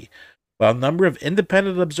activity. While a number of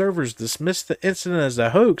independent observers dismissed the incident as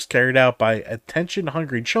a hoax carried out by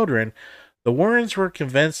attention-hungry children, the Warrens were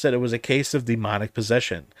convinced that it was a case of demonic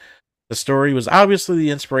possession. The story was obviously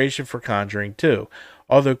the inspiration for Conjuring 2,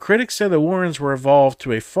 although critics say the Warrens were involved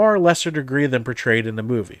to a far lesser degree than portrayed in the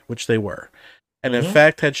movie, which they were, and in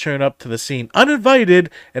fact had shown up to the scene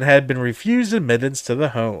uninvited and had been refused admittance to the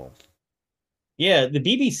home. Yeah, the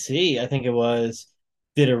BBC, I think it was,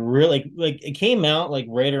 did a really like it came out like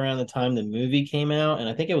right around the time the movie came out, and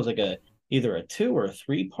I think it was like either a 2 or a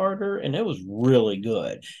 3-parter, and it was really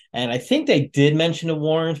good. And I think they did mention the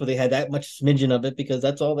Warrens, but they had that much smidgen of it because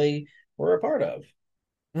that's all they were a part of.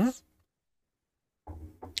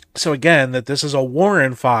 So again, that this is a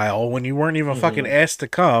Warren file when you weren't even fucking asked to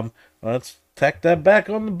come. Let's tack that back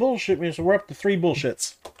on the bullshit meter. So we're up to 3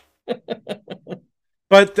 bullshits.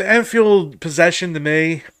 But the Enfield possession to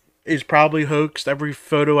me is probably hoaxed. Every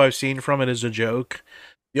photo I've seen from it is a joke.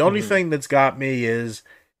 The only thing that's got me is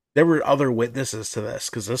there were other witnesses to this,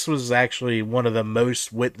 because this was actually one of the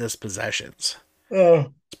most witnessed possessions.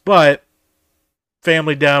 But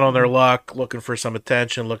family down on their luck, looking for some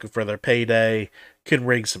attention, looking for their payday, can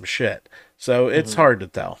rig some shit. So it's hard to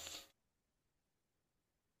tell.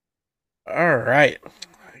 All right.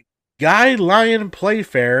 Guy Lyon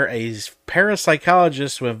Playfair, a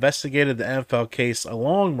parapsychologist who investigated the Enfield case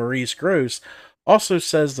along Maurice Grosse, also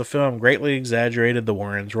says the film greatly exaggerated the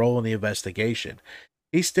Warrens' role in the investigation.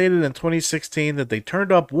 He stated in 2016 that they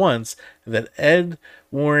turned up once and that Ed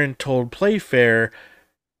Warren told Playfair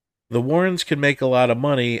the Warrens could make a lot of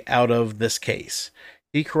money out of this case.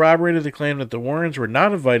 He corroborated the claim that the Warrens were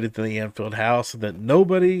not invited to the Enfield house and that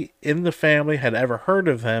nobody in the family had ever heard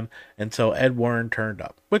of him until Ed Warren turned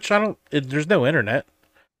up. Which there's no internet.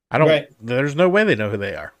 There's no way they know who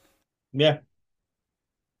they are. Yeah.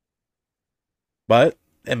 But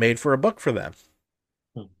it made for a book for them.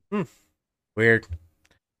 Weird.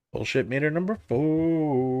 Bullshit meter number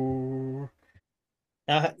 4.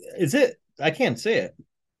 Is it? I can't see it.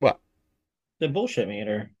 What? The bullshit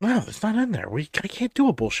meter. No, it's not in there. I can't do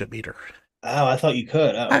a bullshit meter. Oh, I thought you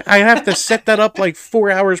could. Oh. I have to set that up like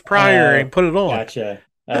 4 hours prior and put it on. Gotcha.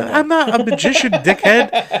 I'm not a magician,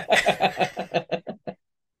 dickhead.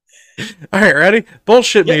 All right, ready?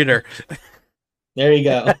 Bullshit meter. There you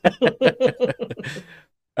go.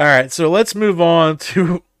 All right, so let's move on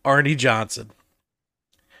to Arnie Johnson.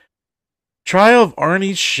 Trial of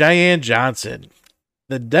Arnie Cheyenne Johnson.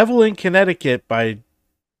 The Devil in Connecticut by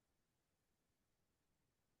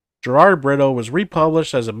Gerard Brittle was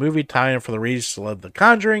republished as a movie tie-in for the readers of The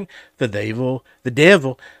Conjuring. The Devil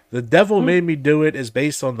Made Me Do It is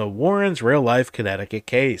based on the Warrens' real-life Connecticut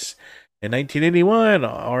case. In 1981,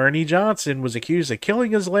 Arnie Johnson was accused of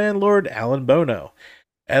killing his landlord, Alan Bono.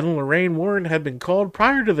 Ed and Lorraine Warren had been called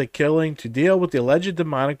prior to the killing to deal with the alleged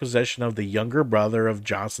demonic possession of the younger brother of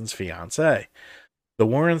Johnson's fiancée. The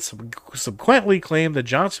Warrens subsequently claimed that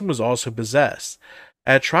Johnson was also possessed.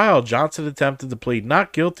 At trial, Johnson attempted to plead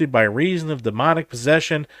not guilty by reason of demonic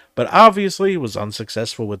possession, but obviously was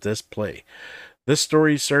unsuccessful with this plea. This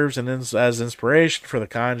story serves as inspiration for The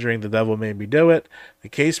Conjuring, The Devil Made Me Do It. The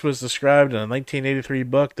case was described in a 1983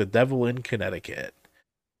 book, The Devil in Connecticut.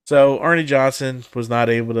 So, Arnie Johnson was not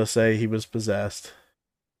able to say he was possessed.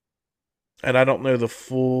 And I don't know the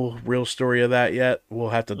full real story of that yet. We'll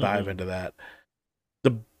have to dive into that.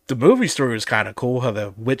 The movie story was kind of cool, how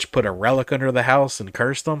the witch put a relic under the house and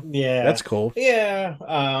cursed them. Yeah. That's cool. Yeah.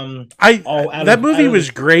 That movie was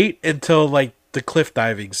great until, like, the cliff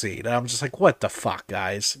diving scene. And I'm just like, what the fuck,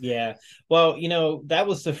 guys? Yeah. Well, that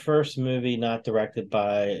was the first movie not directed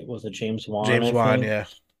by, was it James Wan, James I Wan, think? yeah.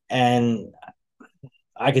 And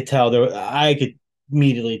I could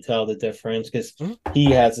immediately tell the difference because Mhm.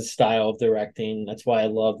 he has a style of directing. That's why I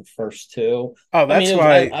love the first two. Oh, I mean, that's it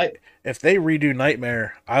was, why if they redo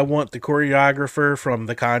Nightmare, I want the choreographer from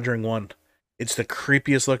The Conjuring 1. It's the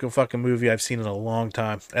creepiest looking fucking movie I've seen in a long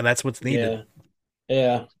time, and that's what's needed.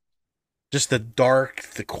 Yeah. Just the dark,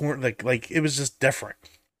 the corner, like it was just different.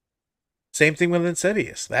 Same thing with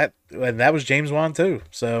Insidious. That was James Wan too.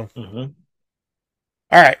 So, Mm-hmm.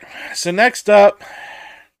 all right. So next up,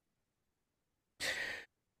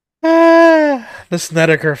 the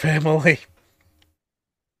Snedeker family.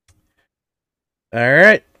 All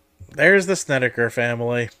right, there's the Snedeker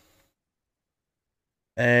family,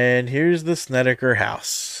 and here's the Snedeker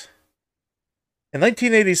house. In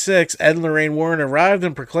 1986, Ed and Lorraine Warren arrived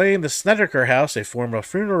and proclaimed the Snedeker house, a former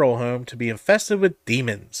funeral home, to be infested with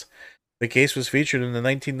demons. The case was featured in the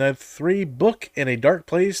 1993 book In a Dark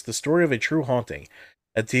Place, The Story of a True Haunting,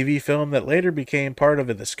 a TV film that later became part of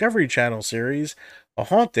a Discovery Channel series. A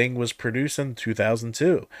Haunting was produced in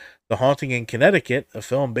 2002. The Haunting in Connecticut, a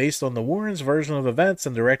film based on the Warrens' version of events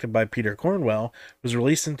and directed by Peter Cornwell, was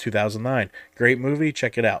released in 2009. Great movie,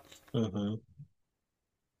 check it out. Mm-hmm.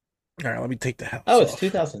 All right, let me take the house Oh, it's off.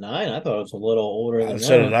 2009. I thought it was a little older than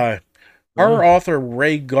So that. did I. Horror author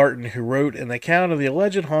Ray Garton, who wrote an account of the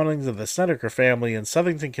alleged hauntings of the Snedeker family in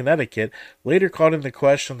Southington, Connecticut, later called into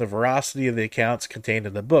question the veracity of the accounts contained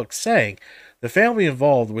in the book, saying, "The family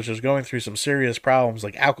involved, which was going through some serious problems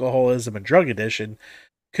like alcoholism and drug addiction,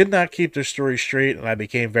 could not keep their story straight, and I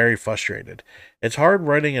became very frustrated. It's hard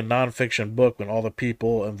writing a nonfiction book when all the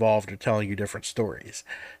people involved are telling you different stories."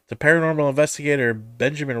 To paranormal investigator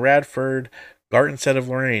Benjamin Radford, Garton said of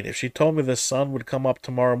Lorraine, "If she told me the sun would come up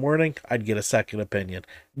tomorrow morning, I'd get a second opinion."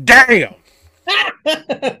 Damn!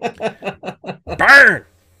 Burn!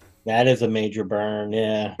 That is a major burn,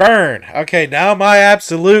 yeah. Burn! Okay, now my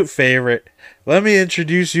absolute favorite. Let me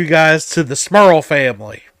introduce you guys to the Smurl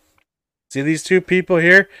family. See these two people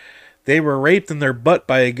here? They were raped in their butt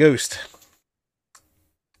by a ghost.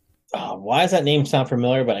 Oh, why does that name sound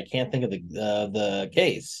familiar? But I can't think of the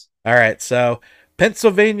case. All right, so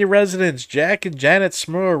Pennsylvania residents Jack and Janet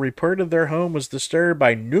Smurl reported their home was disturbed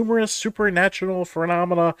by numerous supernatural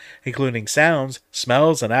phenomena, including sounds,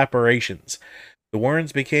 smells, and apparitions. The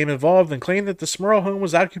Warrens became involved and claimed that the Smurl home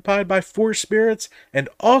was occupied by 4 spirits and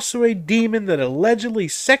also a demon that allegedly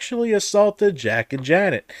sexually assaulted Jack and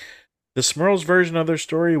Janet. The Smurls' version of their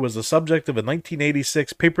story was the subject of a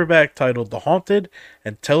 1986 paperback titled The Haunted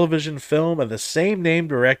and television film of the same name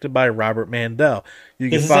directed by Robert Mandel. You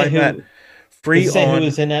can find that free on... Who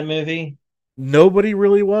was in that movie? Nobody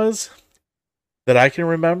really was that I can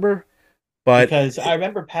remember. But because I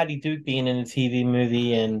remember Patty Duke being in a TV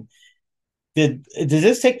movie. And did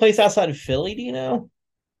this take place outside of Philly? Do you know?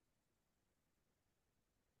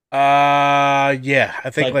 Yeah, I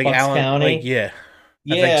think like Bucks Allen County? yeah.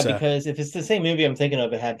 Yeah, so. Because if it's the same movie I'm thinking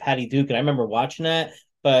of, it had Patty Duke, and I remember watching that,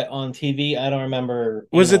 but on TV, I don't remember.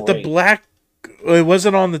 Was it the black? It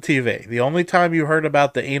wasn't on the TV. The only time you heard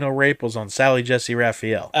about the anal rape was on Sally Jesse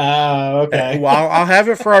Raphael. Oh, okay. Well, I'll have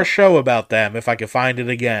it for our show about them if I can find it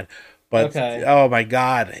again. But okay. Oh my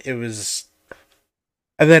god, it was.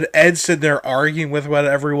 And then Ed sitting there arguing with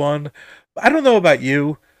everyone. I don't know about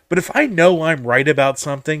you, but if I know I'm right about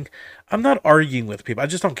something, I'm not arguing with people. I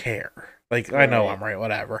just don't care. Like, right. I know I'm right,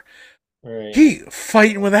 whatever. Right. He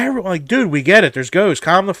fighting with everyone. Like, dude, we get it. There's ghosts.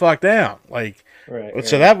 Calm the fuck down. Like, right.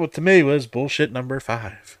 So that, to me, was bullshit number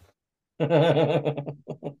 5.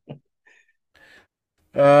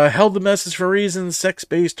 Held the message for reasons,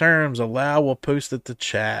 sex-based terms. Allow, we'll post it to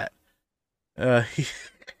chat. I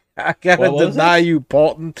gotta deny you,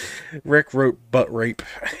 Paulton. Rick wrote butt rape.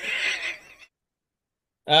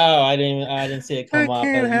 Oh, I didn't see it come up. I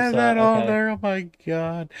can't have that on there. Oh my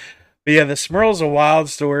god. But yeah, the Smurl's a wild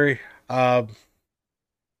story. Yeah,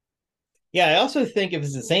 I also think if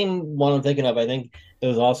it's the same one I'm thinking of, I think it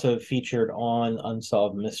was also featured on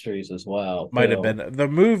Unsolved Mysteries as well. Might have been. The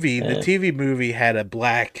movie, the TV movie had a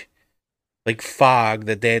black like fog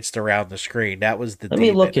that danced around the screen. That was the Let me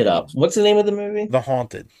look it up. What's the name of the movie? The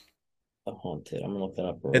Haunted. The Haunted. I'm gonna look that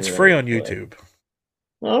up. It's free on YouTube.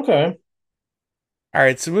 Okay. All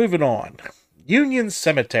right, so moving on. Union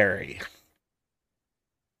Cemetery.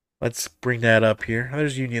 Let's bring that up here.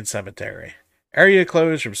 There's Union Cemetery. Area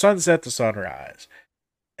closed from sunset to sunrise.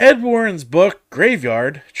 Ed Warren's book,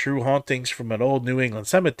 Graveyard, True Hauntings from an Old New England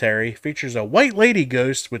Cemetery, features a white lady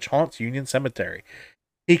ghost which haunts Union Cemetery.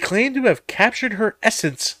 He claimed to have captured her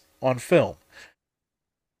essence on film.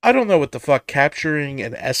 I don't know what the fuck capturing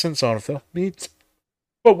an essence on film means,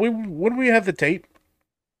 but when we have the tape.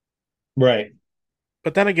 Right.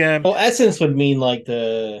 But then again, Well, essence would mean like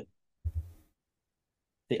the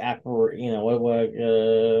the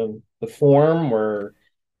form, or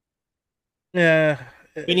yeah,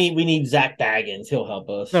 we need Zach Baggins. He'll help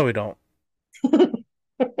us. no, we don't.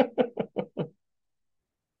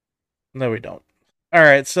 No, we don't. All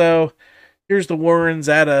right, so here's the Warrens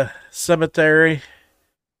at a cemetery.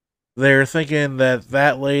 They're thinking that Oh,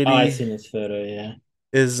 I lady seen this photo. Yeah.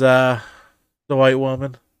 is the white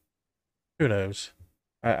woman. Who knows?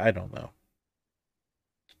 I don't know.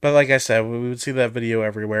 But like I said, we would see that video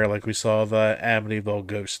everywhere, like we saw the Amityville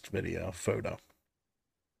ghost video photo.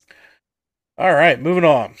 All right, moving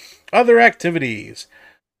on. Other activities.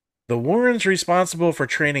 The Warrens responsible for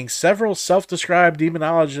training several self-described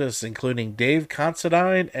demonologists, including Dave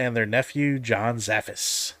Considine and their nephew John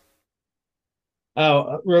Zaffis.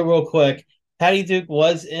 Oh, real quick. Patty Duke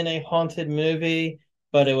was in a haunted movie,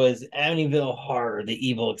 but it was Amityville Horror: The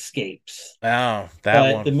Evil Escapes. Oh, that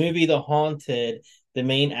But one. the movie The Haunted, the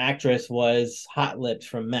main actress was Hot Lips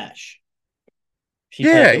from MASH. She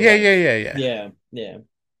played the wife. Yeah.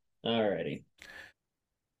 Alrighty.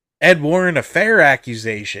 Ed Warren affair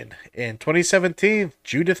accusation. In 2017,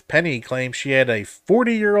 Judith Penny claimed she had a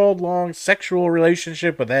 40-year-old long sexual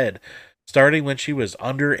relationship with Ed, starting when she was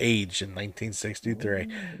underage in 1963.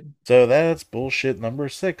 So that's bullshit number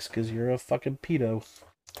 6, because you're a fucking pedo.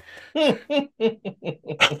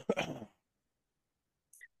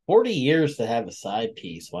 40 years to have a side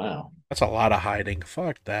piece. Wow. That's a lot of hiding.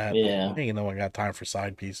 Fuck that. Yeah. Ain't no one got time for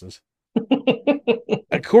side pieces.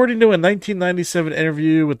 According to a 1997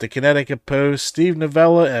 interview with the Connecticut Post, Steve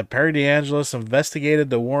Novella and Perry DeAngelis investigated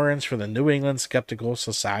the Warrens for the New England Skeptical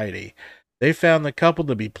Society. They found the couple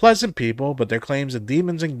to be pleasant people, but their claims of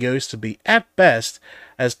demons and ghosts to be, at best,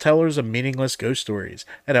 as tellers of meaningless ghost stories,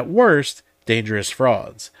 and at worst, dangerous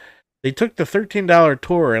frauds. They took the $13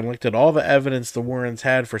 tour and looked at all the evidence the Warrens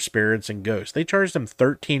had for spirits and ghosts. They charged them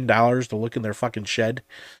 $13 to look in their fucking shed.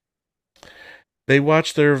 They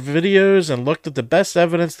watched their videos and looked at the best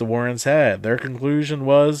evidence the Warrens had. Their conclusion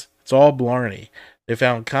was, it's all blarney. They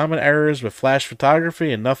found common errors with flash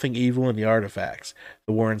photography and nothing evil in the artifacts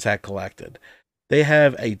the Warrens had collected. They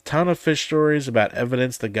have a ton of fish stories about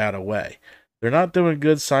evidence that got away. They're not doing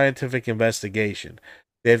good scientific investigation.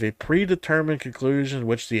 They have a predetermined conclusion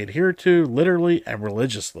which they adhere to literally and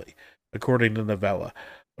religiously, according to Novella.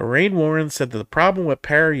 Lorraine Warren said that the problem with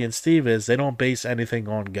Perry and Steve is they don't base anything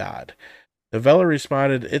on God. Novella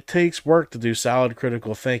responded, it takes work to do solid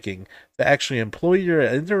critical thinking, to actually employ your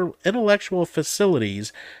intellectual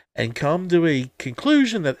facilities and come to a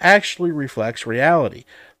conclusion that actually reflects reality.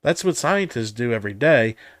 That's what scientists do every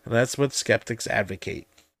day, and that's what skeptics advocate.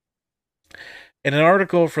 In an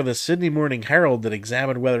article for the Sydney Morning Herald that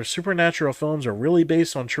examined whether supernatural films are really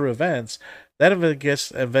based on true events, that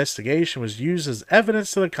investigation was used as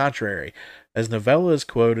evidence to the contrary. As Novella is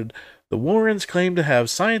quoted, the Warrens claim to have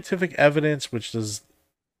scientific evidence which does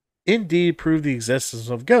indeed prove the existence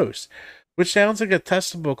of ghosts, which sounds like a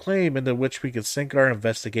testable claim into which we could sink our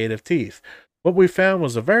investigative teeth. What we found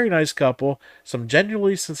was a very nice couple, some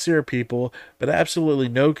genuinely sincere people, but absolutely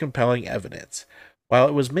no compelling evidence. While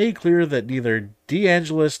it was made clear that neither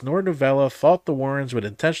DeAngelis nor Novella thought the Warrens would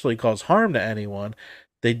intentionally cause harm to anyone,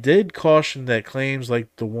 they did caution that claims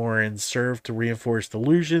like the Warrens serve to reinforce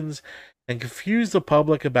delusions and confuse the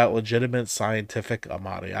public about legitimate scientific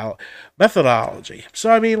methodology. So,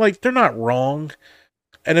 I mean, like, they're not wrong.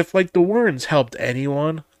 And if, like, the Warrens helped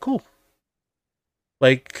anyone, cool.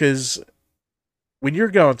 Like, because when you're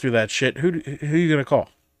going through that shit, who are you going to call?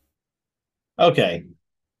 Okay.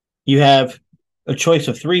 You have a choice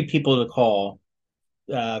of 3 people to call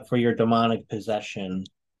for your demonic possession.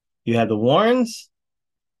 You have the Warrens,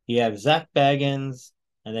 you have Zach Baggins,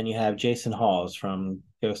 and then you have Jason Hawes from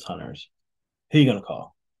Ghost Hunters. Who are you gonna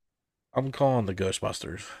call? I'm calling the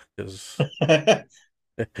Ghostbusters because.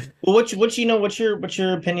 Well, what's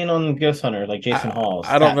your opinion on Ghost Hunter, like Jason Hawes?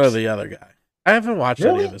 I don't know the other guy. I haven't watched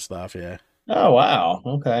any of his stuff yet. Oh wow,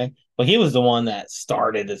 okay. Well, he was the one that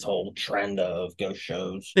started this whole trend of ghost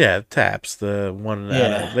shows. Yeah, Taps, the one.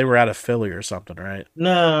 They were out of Philly or something, right?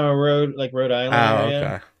 No, Rhode Island area.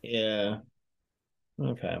 Okay. Yeah.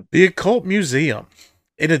 Okay. The Occult Museum.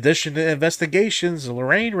 In addition to investigations,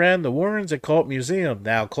 Lorraine ran the Warrens Occult Museum,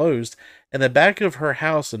 now closed, in the back of her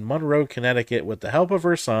house in Monroe, Connecticut, with the help of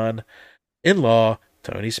her son-in-law,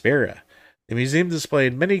 Tony Spera. The museum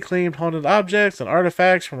displayed many claimed haunted objects and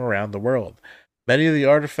artifacts from around the world. Many of the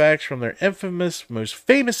artifacts from their most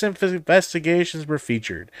famous investigations were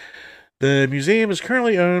featured. The museum is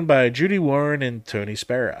currently owned by Judy Warren and Tony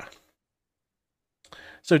Spera.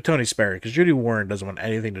 So Tony Spera, because Judy Warren doesn't want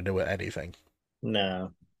anything to do with anything.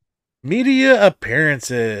 No. Media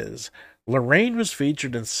appearances. Lorraine was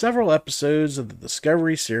featured in several episodes of the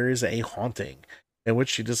Discovery series A Haunting, in which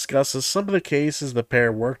she discusses some of the cases the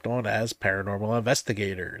pair worked on as paranormal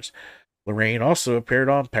investigators. Lorraine also appeared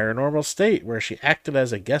on Paranormal State, where she acted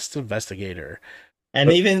as a guest investigator.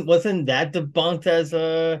 And even wasn't that debunked as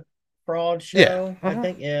a fraud show? Yeah. I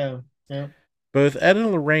think, yeah. Both Ed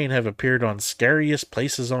and Lorraine have appeared on Scariest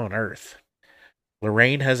Places on Earth.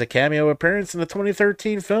 Lorraine has a cameo appearance in the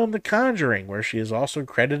 2013 film The Conjuring, where she is also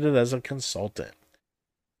credited as a consultant.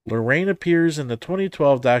 Lorraine appears in the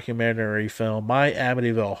 2012 documentary film My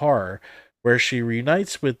Amityville Horror, where she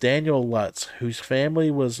reunites with Daniel Lutz, whose family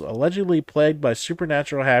was allegedly plagued by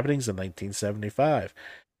supernatural happenings in 1975.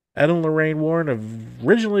 Ed and Lorraine Warren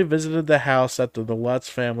originally visited the house after the Lutz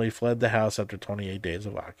family fled the house after 28 days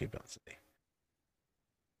of occupancy.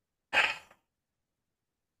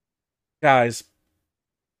 Guys,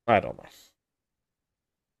 I don't know.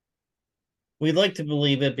 We'd like to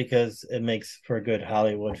believe it because it makes for a good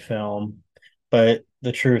Hollywood film, but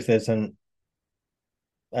the truth isn't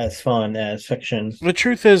as fun as fiction. The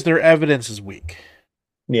truth is, their evidence is weak.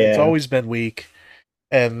 Yeah. It's always been weak.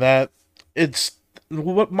 And that it's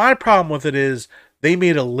what my problem with it is they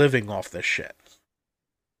made a living off this shit.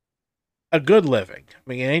 A good living. I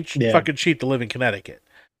mean, it ain't fucking cheap to live in Connecticut.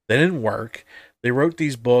 They didn't work. They wrote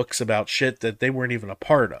these books about shit that they weren't even a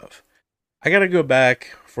part of. I gotta go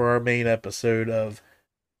back for our main episode of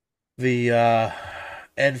the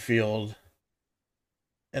Enfield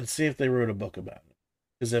and see if they wrote a book about it.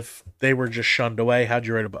 Because if they were just shunned away, how'd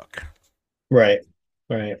you write a book? Right.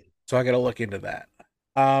 So I gotta look into that.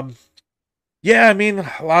 Yeah, I mean,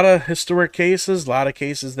 a lot of historic cases, a lot of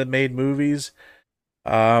cases that made movies.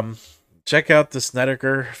 Check out the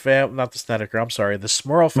Snedeker the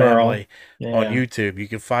Smurl family on YouTube. You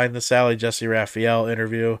can find the Sally Jesse Raphael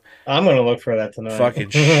interview. I'm gonna look for that tonight.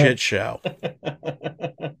 Fucking shit show.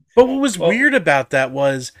 But what was weird about that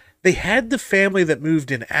was they had the family that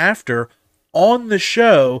moved in after on the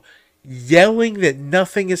show yelling that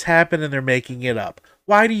nothing has happened and they're making it up.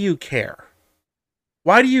 Why do you care?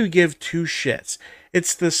 Why do you give two shits?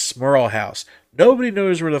 It's the Smurl house. Nobody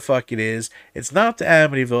knows where the fuck it is. It's not the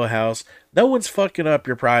Amityville house. No one's fucking up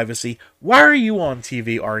your privacy. Why are you on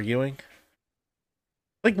TV arguing?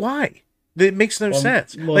 Like, why? It makes no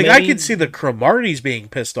sense. Like, I could see the Cromarties being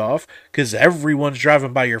pissed off because everyone's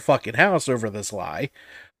driving by your fucking house over this lie.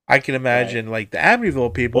 I can imagine, like, the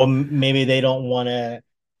Amityville people. Well, maybe they don't want to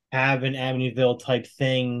have an Amityville type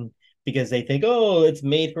thing because they think, oh, it's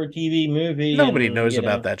made for TV movie. Nobody knows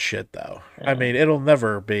about that shit, though. I mean, it'll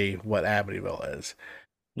never be what Amityville is.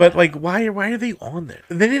 But, like, why are they on there?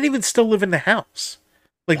 They didn't even still live in the house.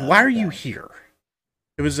 Like, why are you here?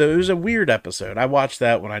 It was a weird episode. I watched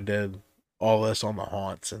that when I did all this on the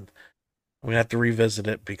haunts, and I'm going to have to revisit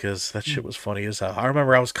it because that shit was funny as hell. I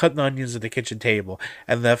remember I was cutting onions at the kitchen table,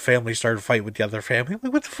 and that family started fighting with the other family. I'm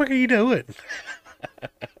like, what the fuck are you doing?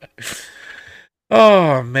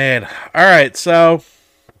 Oh, man. All right, so,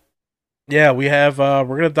 yeah, we have, we're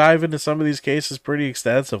going to dive into some of these cases pretty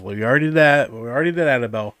extensively. We already did that. We already did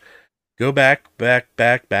Annabelle. Go back.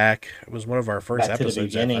 It was one of our first episodes, to the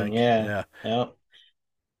beginning, I think. Yeah.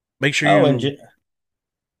 Make sure you...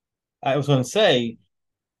 I was going to say,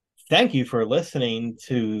 thank you for listening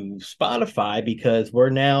to Spotify because we're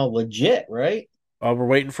now legit, right? We're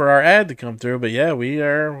waiting for our ad to come through, but yeah, we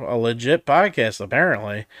are a legit podcast,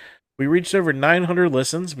 apparently. We reached over 900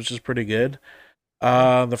 listens, which is pretty good.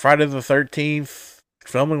 The Friday the 13th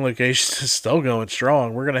filming location is still going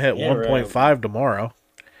strong. We're going to hit 1.5 tomorrow.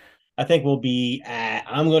 I think we'll be at,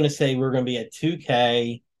 I'm going to say we're going to be at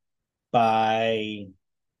 2K by,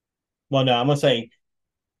 well, no, I'm going to say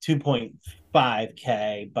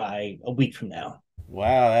 2.5K by a week from now.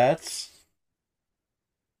 Wow, that's...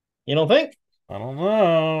 You don't think? I don't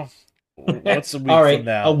know. What's a week from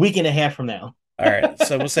now? A week and a half from now. All right,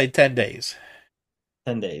 so we'll say 10 days.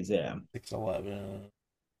 10 days, yeah. 6, 11,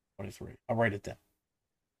 23. I'll write it down.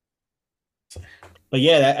 But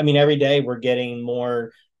yeah, I mean, every day we're getting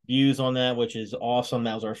more views on that, which is awesome.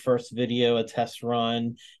 That was our first video, a test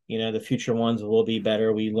run. You know, the future ones will be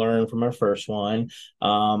better. We learned from our first one.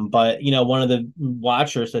 But, you know, one of the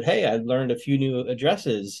watchers said, hey, I learned a few new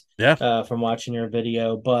addresses from watching your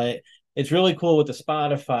video. But it's really cool with the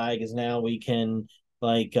Spotify because now we can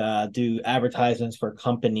like do advertisements for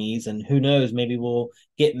companies, and who knows, maybe we'll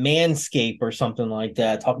get Manscaped or something like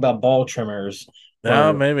that. Talk about ball trimmers.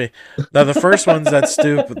 No, maybe. Now, the first one's that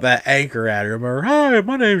stupid, that Anchor ad. Remember, hi,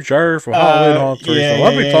 my name's Sheriff from Halloween Haunt 3, so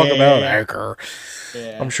let me talk about Anchor.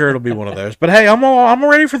 Yeah. I'm sure it'll be one of those. But hey, I'm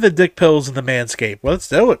ready for the dick pills and the Manscaped. Let's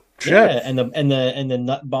do it. Shit. Yeah, and the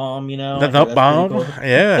nut bomb, you know. The nut bomb. Cool.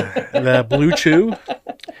 Yeah. The Blue Chew.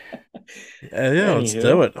 Yeah, let's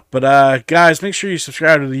do it. But guys, make sure you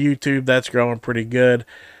subscribe to the YouTube. That's growing pretty good.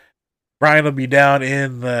 Brian will be down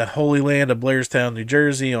in the Holy Land of Blairstown, New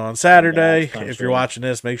Jersey on Saturday. If you're watching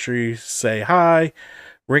this, make sure you say hi.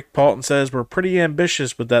 Rick Paulton says we're pretty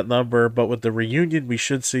ambitious with that number, but with the reunion, we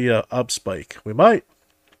should see a up spike. We might.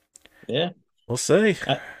 Yeah, we'll see.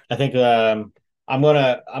 I think I'm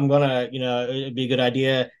gonna, it'd be a good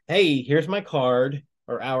idea. Hey, here's my card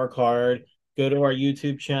or our card. Go to our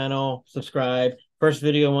YouTube channel, subscribe. First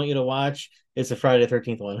video I want you to watch is the Friday the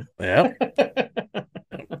 13th one. Yeah.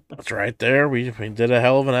 That's right there. We did a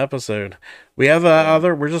hell of an episode. We have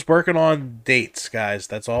we're just working on dates, guys.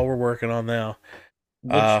 That's all we're working on now.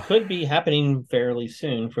 Which could be happening fairly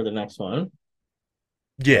soon for the next one.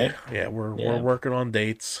 Yeah, right? Yeah, we're working on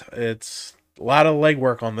dates. It's a lot of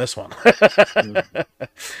legwork on this one.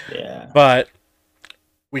 Yeah. But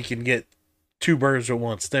we can get two birds with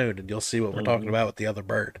one stone, and you'll see what we're talking about with the other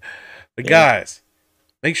bird. But guys,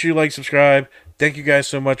 make sure you like, subscribe. Thank you guys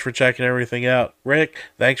so much for checking everything out. Rick,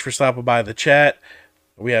 thanks for stopping by the chat.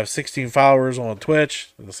 We have 16 followers on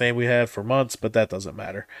Twitch, the same we had for months, but that doesn't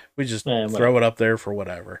matter. We just throw it up there for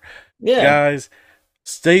whatever. Yeah. Guys,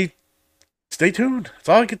 stay tuned. That's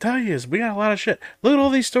all I can tell you is we got a lot of shit. Look at all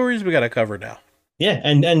these stories we got to cover now. Yeah,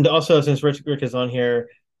 and also since Rick is on here,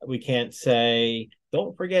 we can't say,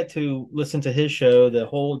 don't forget to listen to his show, The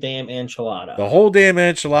Whole Damn Enchilada. The Whole Damn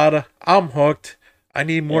Enchilada. I'm hooked. I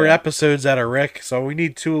need more episodes out of Rick, so we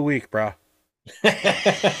need 2 a week, bro.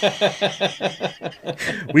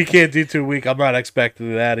 We can't do 2 a week. I'm not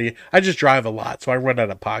expecting that. I just drive a lot, so I run out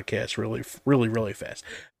of podcasts really, really, really fast.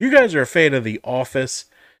 You guys are a fan of The Office.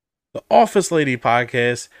 The Office Lady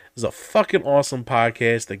podcast is a fucking awesome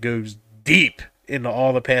podcast that goes deep into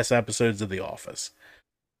all the past episodes of The Office.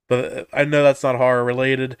 But I know that's not horror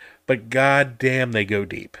related, but goddamn, they go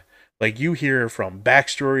deep. Like, you hear from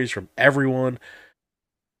backstories from everyone.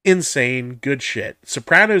 Insane, good shit.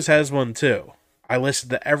 Sopranos has one too. I listened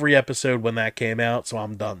to every episode when that came out, so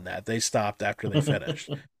I'm done that. They stopped after they finished.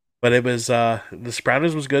 But it was, The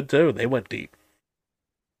Sopranos was good too. They went deep.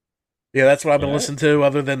 Yeah, that's what I've been listening to,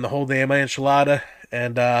 other than The Whole Damn Enchilada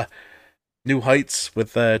and New Heights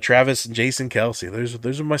with Travis and Jason Kelsey.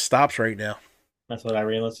 Those are my stops right now. That's what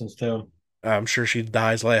Irene listens to. I'm sure she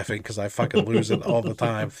dies laughing because I fucking lose it all the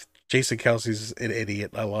time. Jason Kelsey's an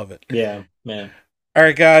idiot. I love it. Yeah, man. All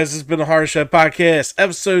right, guys, this has been the Horrorshed Podcast,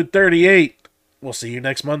 episode 38. We'll see you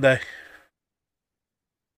next Monday.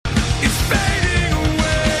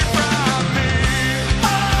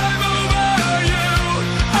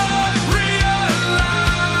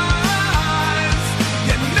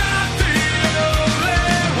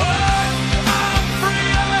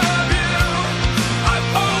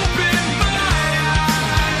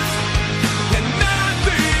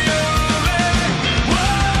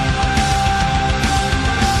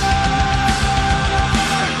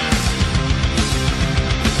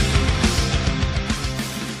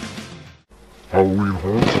 Halloween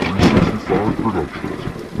Haunt 365 Productions.